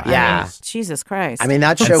show. Yeah. I mean, Jesus Christ. I mean,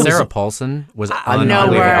 that show. Sarah Paulson was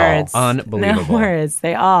no words. Unbelievable. No words.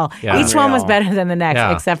 They all. Each one was better than the next,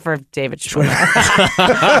 except for David Schwimmer.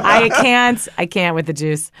 I can't with the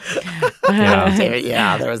juice.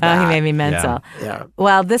 There was that. He made me mental. Yeah.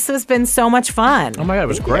 Well, this has been so much fun. Oh my God, it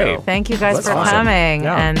was great. Thank you guys for coming,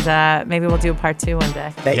 and maybe we'll do a part 2 one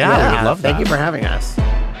day. Yeah, we would love that. Thank you for having us.